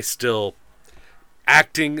 but I still...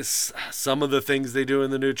 Acting, some of the things they do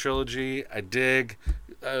in the new trilogy, I dig.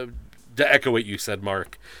 To echo what you said,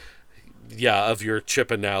 Mark. Yeah, of your chip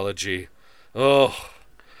analogy. Oh,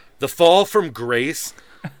 the fall from grace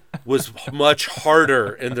was much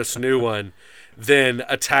harder in this new one than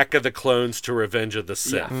Attack of the Clones to Revenge of the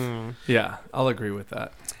Sith. Yeah, I'll agree with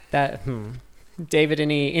that. David,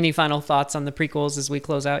 any final thoughts on the prequels as we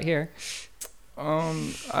close out here?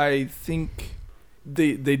 I think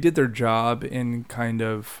they did their job in kind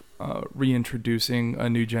of reintroducing a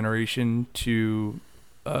new generation to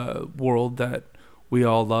a world that we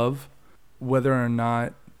all love. Whether or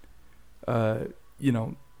not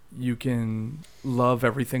you can love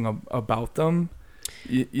everything about them,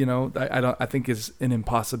 I think is an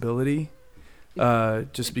impossibility.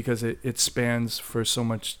 Just because it spans for so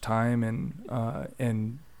much time,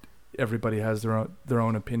 and everybody has their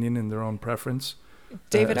own opinion and their own preference.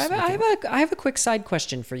 David, I have a quick side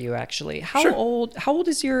question for you. Actually, how Sure. old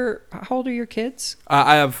are your kids?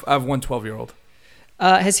 I have one 12-year-old.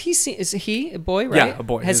 Has he seen? Is he a boy? Right? Yeah, a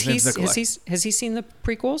boy. Has His name's Nikolai. has he seen the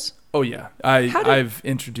prequels? Oh yeah, I've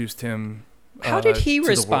introduced him. How did he to the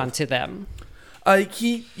respond world. to them?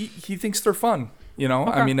 He thinks they're fun. Okay.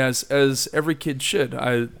 I mean, as every kid should.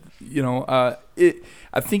 I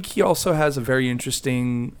think he also has a very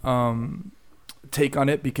interesting take on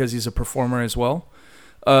it because he's a performer as well.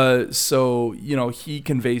 So he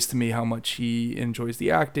conveys to me how much he enjoys the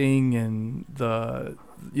acting and the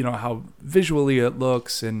how visually it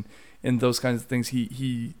looks and those kinds of things.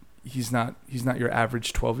 He's not your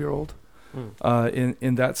average 12-year-old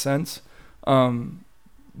in that sense.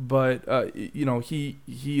 But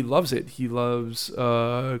he loves it. He loves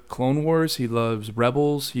Clone Wars. He loves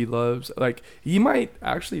Rebels. He loves, he might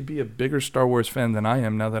actually be a bigger Star Wars fan than I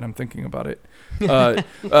am now that I'm thinking about it. I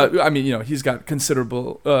mean, he's got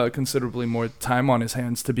considerably more time on his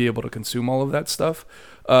hands to be able to consume all of that stuff.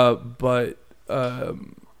 But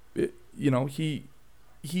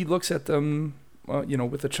he looks at them,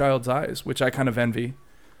 with a child's eyes, which I kind of envy.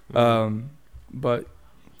 But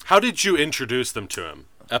How did you introduce them to him?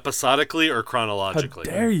 Episodically or chronologically?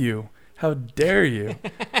 How dare you?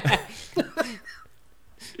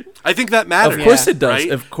 I think that matters. Of course it does.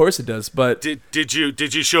 Right? Of course it does. But Did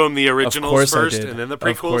you show him the originals first and then the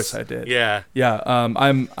prequels? Of course I did. Yeah. Yeah.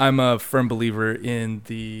 I'm a firm believer in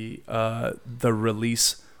the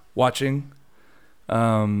release watching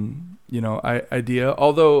idea.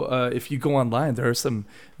 Although if you go online, there are some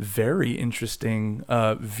very interesting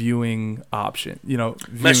viewing options.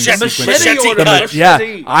 Machete order. Yeah,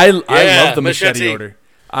 I love the machete Machete. order.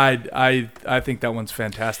 I think that one's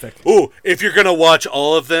fantastic. Ooh, if you're gonna watch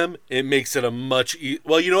all of them, it makes it a much.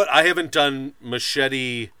 Well, you know what? I haven't done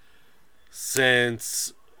Machete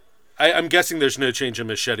since. I'm guessing there's no change in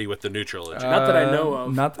Machete with the new trilogy. Not that I know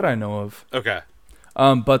of. Not that I know of. Okay.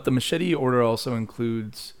 But the machete order also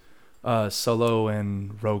includes Solo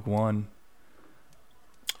and Rogue One.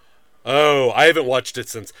 Oh, I haven't watched it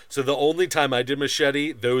since. So the only time I did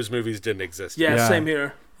Machete, those movies didn't exist. Yeah, same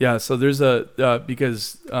here. Yeah, so there's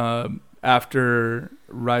because after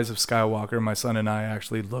Rise of Skywalker, my son and I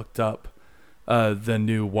actually looked up the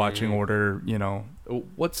new watching order.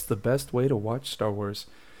 What's the best way to watch Star Wars?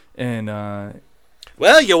 And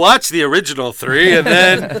well, you watch the original 3 and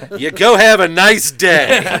then you go have a nice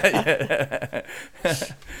day. Yeah.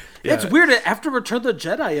 It's weird. After Return of the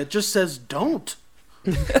Jedi, it just says don't.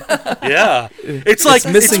 Yeah, it's like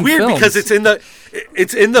it's weird films. because it's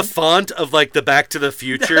in the font of like the Back to the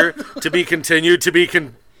Future to be continued to be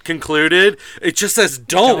concluded. It just says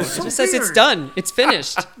don't. It just says it's done. It's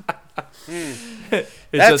finished. it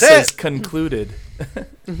That's just says it. concluded.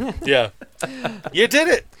 Yeah, you did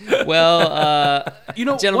it. Well,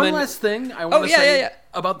 gentlemen, one last thing I want to say yeah.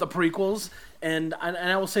 about the prequels, and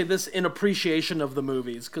I will say this in appreciation of the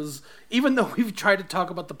movies, because even though we've tried to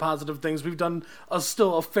talk about the positive things, we've done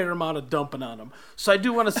still a fair amount of dumping on them. So I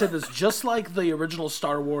do want to say this, just like the original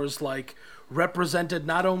Star Wars, represented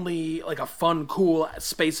not only like a fun, cool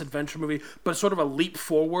space adventure movie, but sort of a leap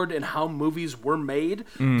forward in how movies were made.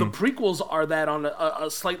 The prequels are that on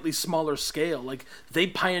a slightly smaller scale. Like, they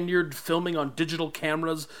pioneered filming on digital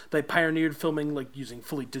cameras. They pioneered filming like using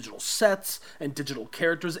fully digital sets and digital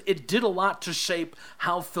characters. It did a lot to shape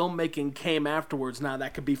how filmmaking came afterwards. Now,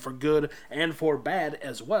 that could be for good and for bad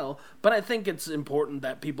as well, but I think it's important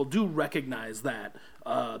that people do recognize that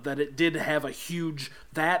it did have a huge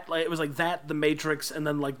it was like that, The Matrix, and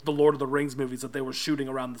then like the Lord of the Rings movies that they were shooting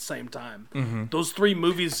around the same time. Those three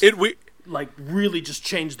movies like really just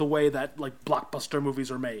changed the way that like blockbuster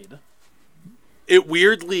movies are made. It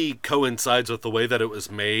weirdly coincides with the way that it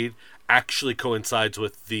was made. Actually coincides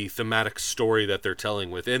with the thematic story that they're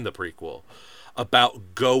telling within the prequel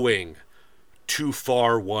about going too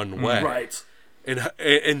far one way. Right.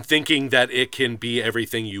 And thinking that it can be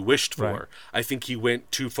everything you wished for. Right. I think he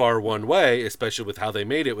went too far one way, especially with how they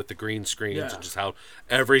made it with the green screens and just how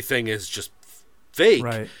everything is just fake.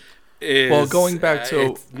 Right. Well, going back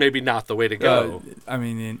to it's maybe not the way to go. I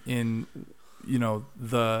mean, in you know,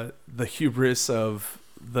 the hubris of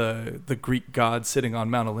the Greek god sitting on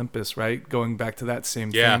Mount Olympus, right? Going back to that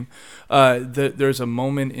same thing. There's a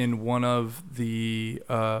moment in one of the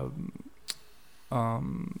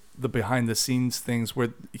behind the scenes things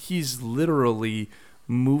where he's literally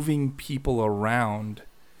moving people around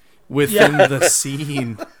within the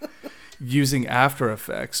scene using After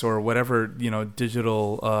Effects or whatever, you know,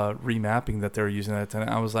 digital remapping that they're using at that time.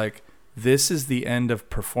 I was like, this is the end of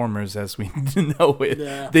performers as we know it.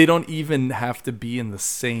 Yeah. They don't even have to be in the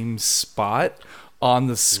same spot on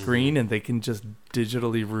the screen, and they can just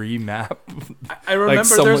digitally remap. I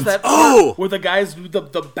remember like there's that part where the guys do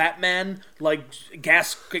the Batman like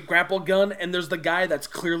gas grapple gun, and there's the guy that's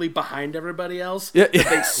clearly behind everybody else. Yeah, that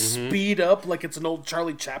they speed up like it's an old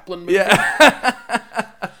Charlie Chaplin movie. Yeah.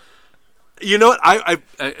 You know what? I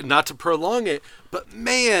not to prolong it, but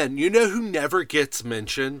man, you know who never gets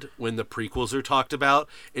mentioned when the prequels are talked about,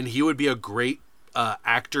 and he would be a great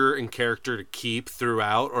actor and character to keep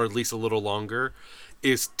throughout, or at least a little longer,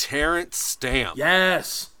 is Terrence Stamp.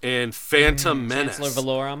 Yes. In Phantom Menace. Chancellor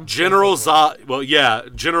Valorum. General Zod. Well, yeah,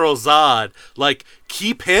 General Zod. Like,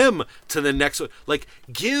 keep him to the next one. Like,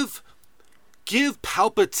 give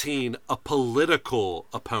Palpatine a political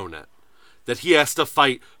opponent that he has to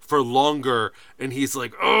fight for longer, and he's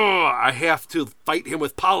like, oh, I have to fight him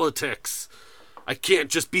with politics. I can't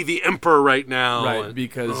just be the emperor right now. Right,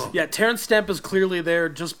 because... Yeah, Terrence Stamp is clearly there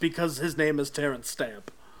just because his name is Terrence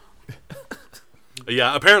Stamp.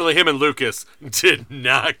 Yeah, apparently him and Lucas did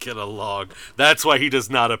not get along. That's why he does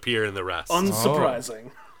not appear in the rest.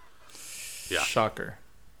 Unsurprising. Yeah. Shocker.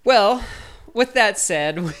 Well, with that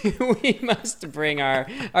said, we must bring our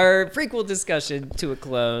prequel discussion to a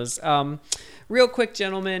close. Real quick,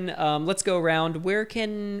 gentlemen, let's go around. Where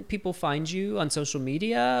can people find you on social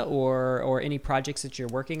media or any projects that you're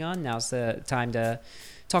working on? Now's the time to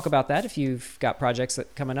talk about that if you've got projects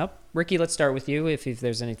coming up. Ricky, let's start with you if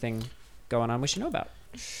there's anything going on we should know about.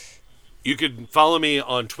 You can follow me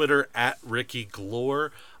on Twitter at Ricky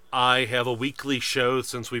Glore. I have a weekly show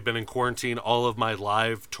since we've been in quarantine. All of my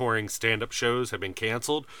live touring stand-up shows have been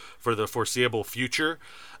canceled for the foreseeable future.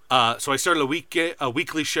 So I started a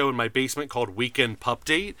weekly show in my basement called Weekend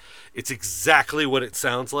Pupdate. It's exactly what it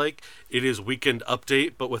sounds like. It is Weekend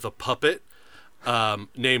Update, but with a puppet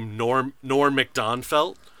named Norm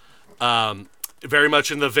McDonfelt. Very much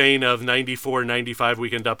in the vein of 94, 95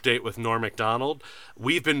 Weekend Update with Norm MacDonald.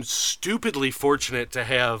 We've been stupidly fortunate to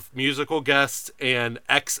have musical guests and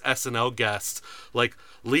ex-SNL guests, like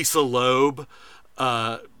Lisa Loeb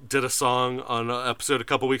did a song on an episode a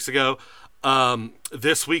couple weeks ago.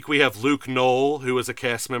 This week we have Luke Knoll, who was a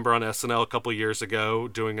cast member on SNL a couple years ago,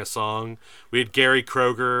 doing a song. We had Gary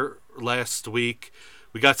Kroger last week.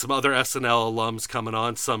 We got some other SNL alums coming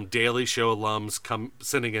on, some Daily Show alums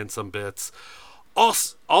sending in some bits.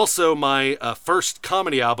 Also, my first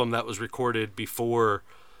comedy album that was recorded before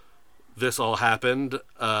this all happened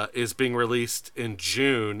is being released in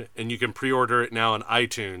June, and you can pre-order it now on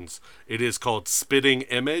iTunes. It is called Spitting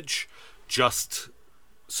Image. Just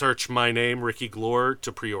search my name, Ricky Glore,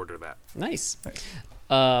 to pre-order that. Nice.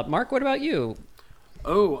 Mark, what about you?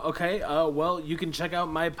 Oh, okay. Well, you can check out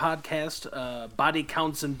my podcast, Body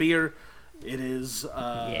Counts and Beer. It is,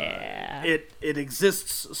 it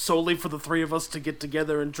exists solely for the three of us to get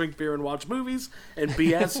together and drink beer and watch movies and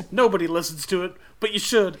BS. Nobody listens to it, but you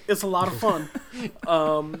should. It's a lot of fun.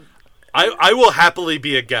 I will happily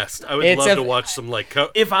be a guest. I would love to watch some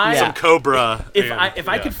some Cobra. If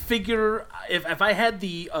I could figure, if I had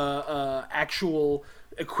the actual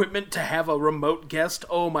equipment to have a remote guest,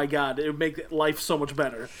 oh my god, it would make life so much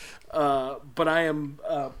better. But I am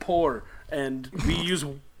poor, and we use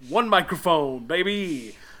one microphone,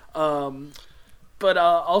 baby. But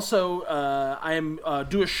also, I am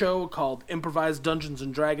do a show called Improvised Dungeons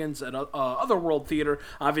and Dragons at Otherworld Theater.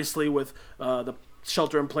 Obviously, with the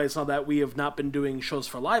shelter in place and all that, we have not been doing shows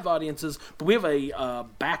for live audiences, but we have a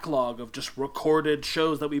backlog of just recorded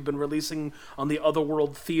shows that we've been releasing on the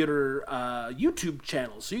Otherworld Theater YouTube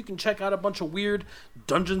channel. So you can check out a bunch of weird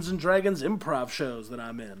Dungeons and Dragons improv shows that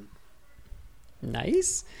I'm in.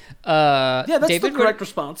 Nice. Yeah, that's David, the correct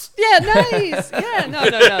response. Yeah, nice. Yeah, no.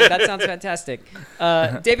 That sounds fantastic.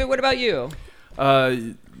 David, what about you?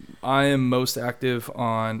 I am most active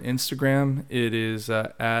on Instagram. It is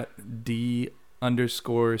at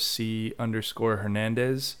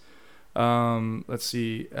D_C_Hernandez. Let's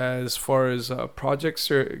see. As far as projects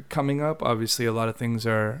are coming up, obviously a lot of things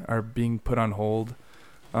are being put on hold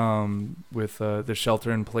with the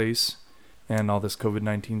shelter in place and all this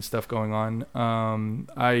COVID-19 stuff going on.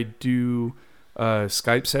 I do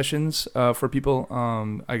Skype sessions for people.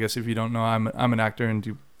 I guess if you don't know, I'm an actor and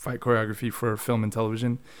do fight choreography for film and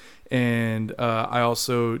television. And I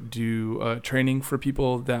also do training for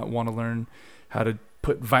people that want to learn how to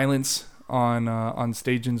put violence on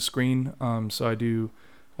stage and screen. So I do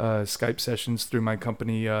Skype sessions through my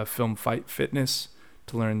company, Film Fight Fitness,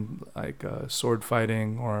 to learn like sword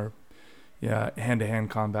fighting or hand-to-hand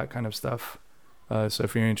combat kind of stuff. So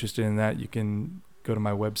if you're interested in that, you can go to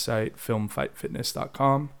my website,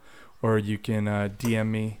 filmfightfitness.com, or you can DM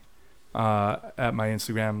me at my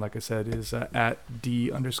Instagram. Like I said, is at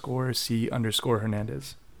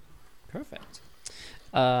D_C_Hernandez. Perfect.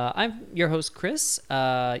 I'm your host, Chris.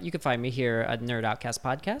 You can find me here at Nerd Outcast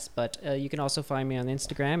Podcast, but you can also find me on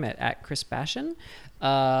Instagram at Chris Bashan.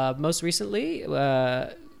 Most recently,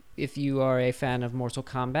 if you are a fan of Mortal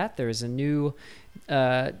Kombat, there is a new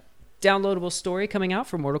downloadable story coming out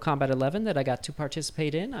for Mortal Kombat 11 that I got to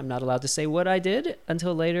participate in. I'm not allowed to say what I did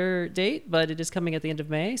until a later date, but it is coming at the end of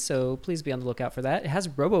May, so please be on the lookout for that. It has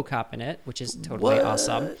RoboCop in it, which is totally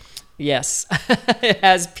awesome. Yes. It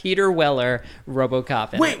has Peter Weller,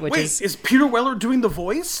 RoboCop in it. Is Peter Weller doing the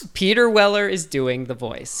voice? Peter Weller is doing the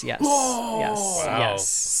voice, yes. Whoa. Yes, wow. yes.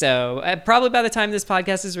 So probably by the time this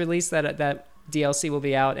podcast is released, that DLC will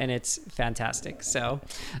be out, and it's fantastic. So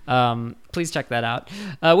please check that out.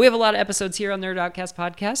 We have a lot of episodes here on Nerd Outcast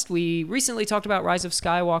Podcast. We recently talked about Rise of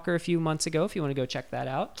Skywalker a few months ago, if you want to go check that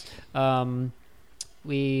out.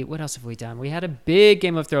 What else have we done? We had a big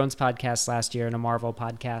Game of Thrones podcast last year and a Marvel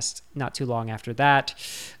podcast not too long after that.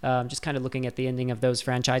 Just kind of looking at the ending of those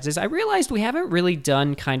franchises. I realized we haven't really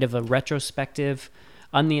done kind of a retrospective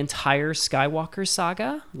on the entire Skywalker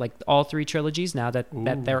saga, like all three trilogies, now that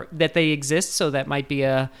they exist. So that might be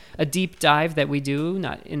a deep dive that we do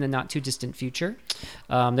not in the not too distant future.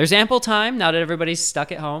 There's ample time now that everybody's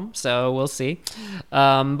stuck at home, so we'll see.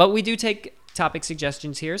 But we do take topic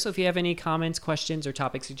suggestions here. So if you have any comments, questions, or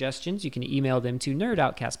topic suggestions, you can email them to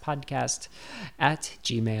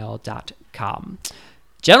nerdoutcastpodcast@gmail.com.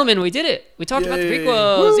 Gentlemen, we did it. We talked about the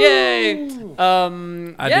prequels. Woo! Yay!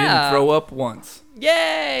 I didn't throw up once.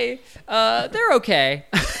 Yay! They're okay.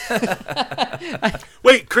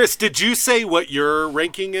 Wait, Chris, did you say what your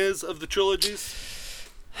ranking is of the trilogies?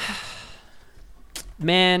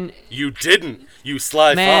 Man. You didn't. You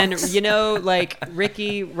sly fox. You know, like,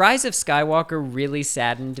 Ricky, Rise of Skywalker really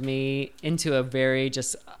saddened me into a very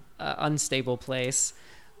just unstable place.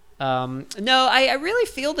 No, I really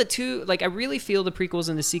feel I really feel the prequels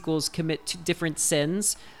and the sequels commit to different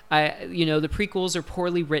sins. The prequels are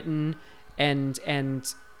poorly written and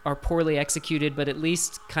are poorly executed, but at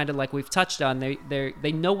least kind of like we've touched on,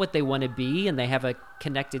 they know what they want to be and they have a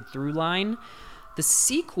connected through line. The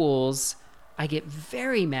sequels I get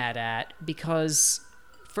very mad at because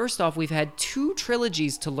first off, we've had two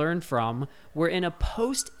trilogies to learn from. We're in a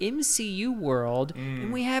post MCU world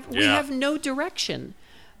and we have no direction.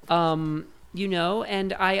 And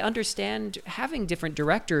I understand having different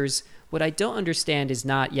directors. What I don't understand is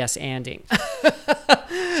not yes-anding.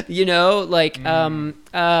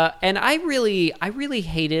 And I really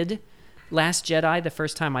hated Last Jedi the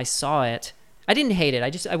first time I saw it. I didn't hate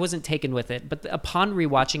it. I wasn't taken with it. But upon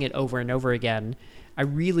rewatching it over and over again, I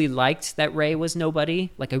really liked that Rey was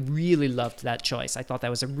nobody. Like, I really loved that choice. I thought that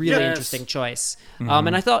was a really interesting choice. Mm-hmm.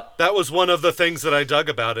 And I thought that was one of the things that I dug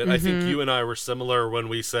about it. I think you and I were similar when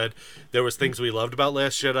we said there was things we loved about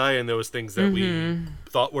Last Jedi and there was things that we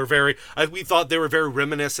thought were we thought they were very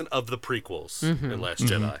reminiscent of the prequels in Last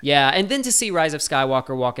Jedi. Yeah, and then to see Rise of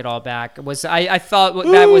Skywalker walk it all back I thought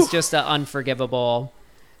that was just an unforgivable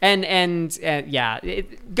And yeah,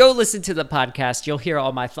 go listen to the podcast. You'll hear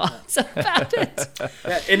all my thoughts about it.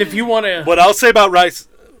 And if you want to, What I'll say about Rise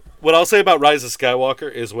of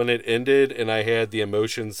Skywalker is when it ended and I had the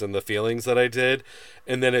emotions and the feelings that I did,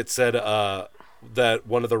 and then it said that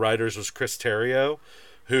one of the writers was Chris Terrio,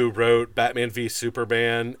 who wrote Batman v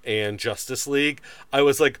Superman and Justice League. I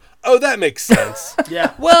was like, oh, that makes sense.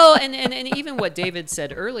 yeah, Well, and even what David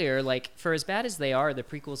said earlier, like, for as bad as they are, the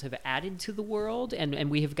prequels have added to the world, and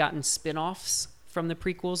we have gotten spin-offs from the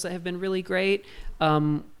prequels that have been really great.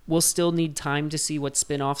 We'll still need time to see what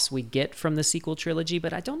spin-offs we get from the sequel trilogy,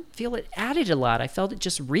 but I don't feel it added a lot. I felt it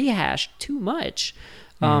just rehashed too much.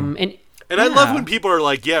 And I love when people are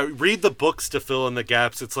like, yeah, read the books to fill in the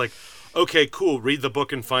gaps. It's like, okay, cool, read the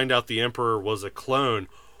book and find out the Emperor was a clone.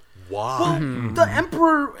 Why? well, the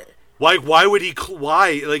Emperor. Why would he?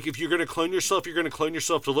 Why? Like, if you're going to clone yourself, you're going to clone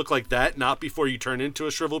yourself to look like that, not before you turn into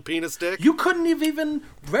a shriveled penis dick? You couldn't have even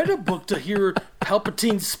read a book to hear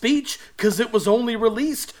Palpatine's speech because it was only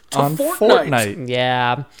released to On Fortnite.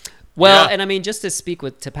 yeah. Well, Yeah. and I mean, just to speak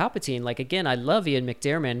to Palpatine, like, again, I love Ian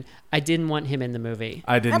McDiarmid. I didn't want him in the movie.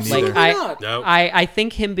 I didn't Absolutely either. not. No. I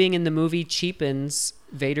think him being in the movie cheapens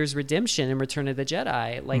Vader's redemption in Return of the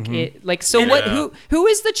Jedi. Like it, like so. What? Yeah. Who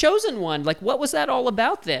is the chosen one? Like, what was that all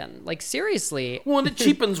about then? Like, seriously. Well, and it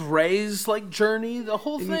cheapens Rey's like journey, the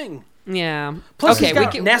whole thing. Yeah. Plus, okay, he's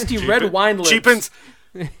got nasty red wine lips.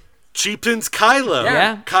 Cheapens Kylo.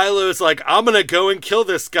 Yeah. Kylo's like, I'm gonna go and kill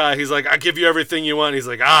this guy. He's like, I'll give you everything you want. He's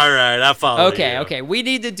like, all right, I follow you. Okay. We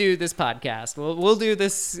need to do this podcast. We'll do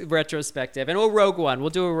this retrospective, and we'll Rogue One. We'll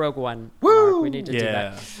do a Rogue One. Woo! Mark. We need to do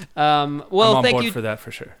Yeah. that. Well, I'm on thank board you. for that for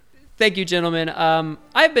sure. Thank you, gentlemen.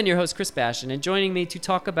 I've been your host, Chris Bastion, and joining me to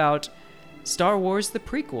talk about Star Wars the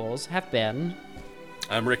prequels have been...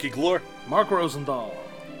 I'm Ricky Glore. Mark Rosendahl.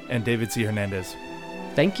 And David C. Hernandez.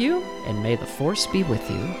 Thank you, and may the Force be with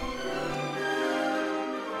you.